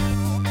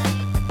 Goodbye.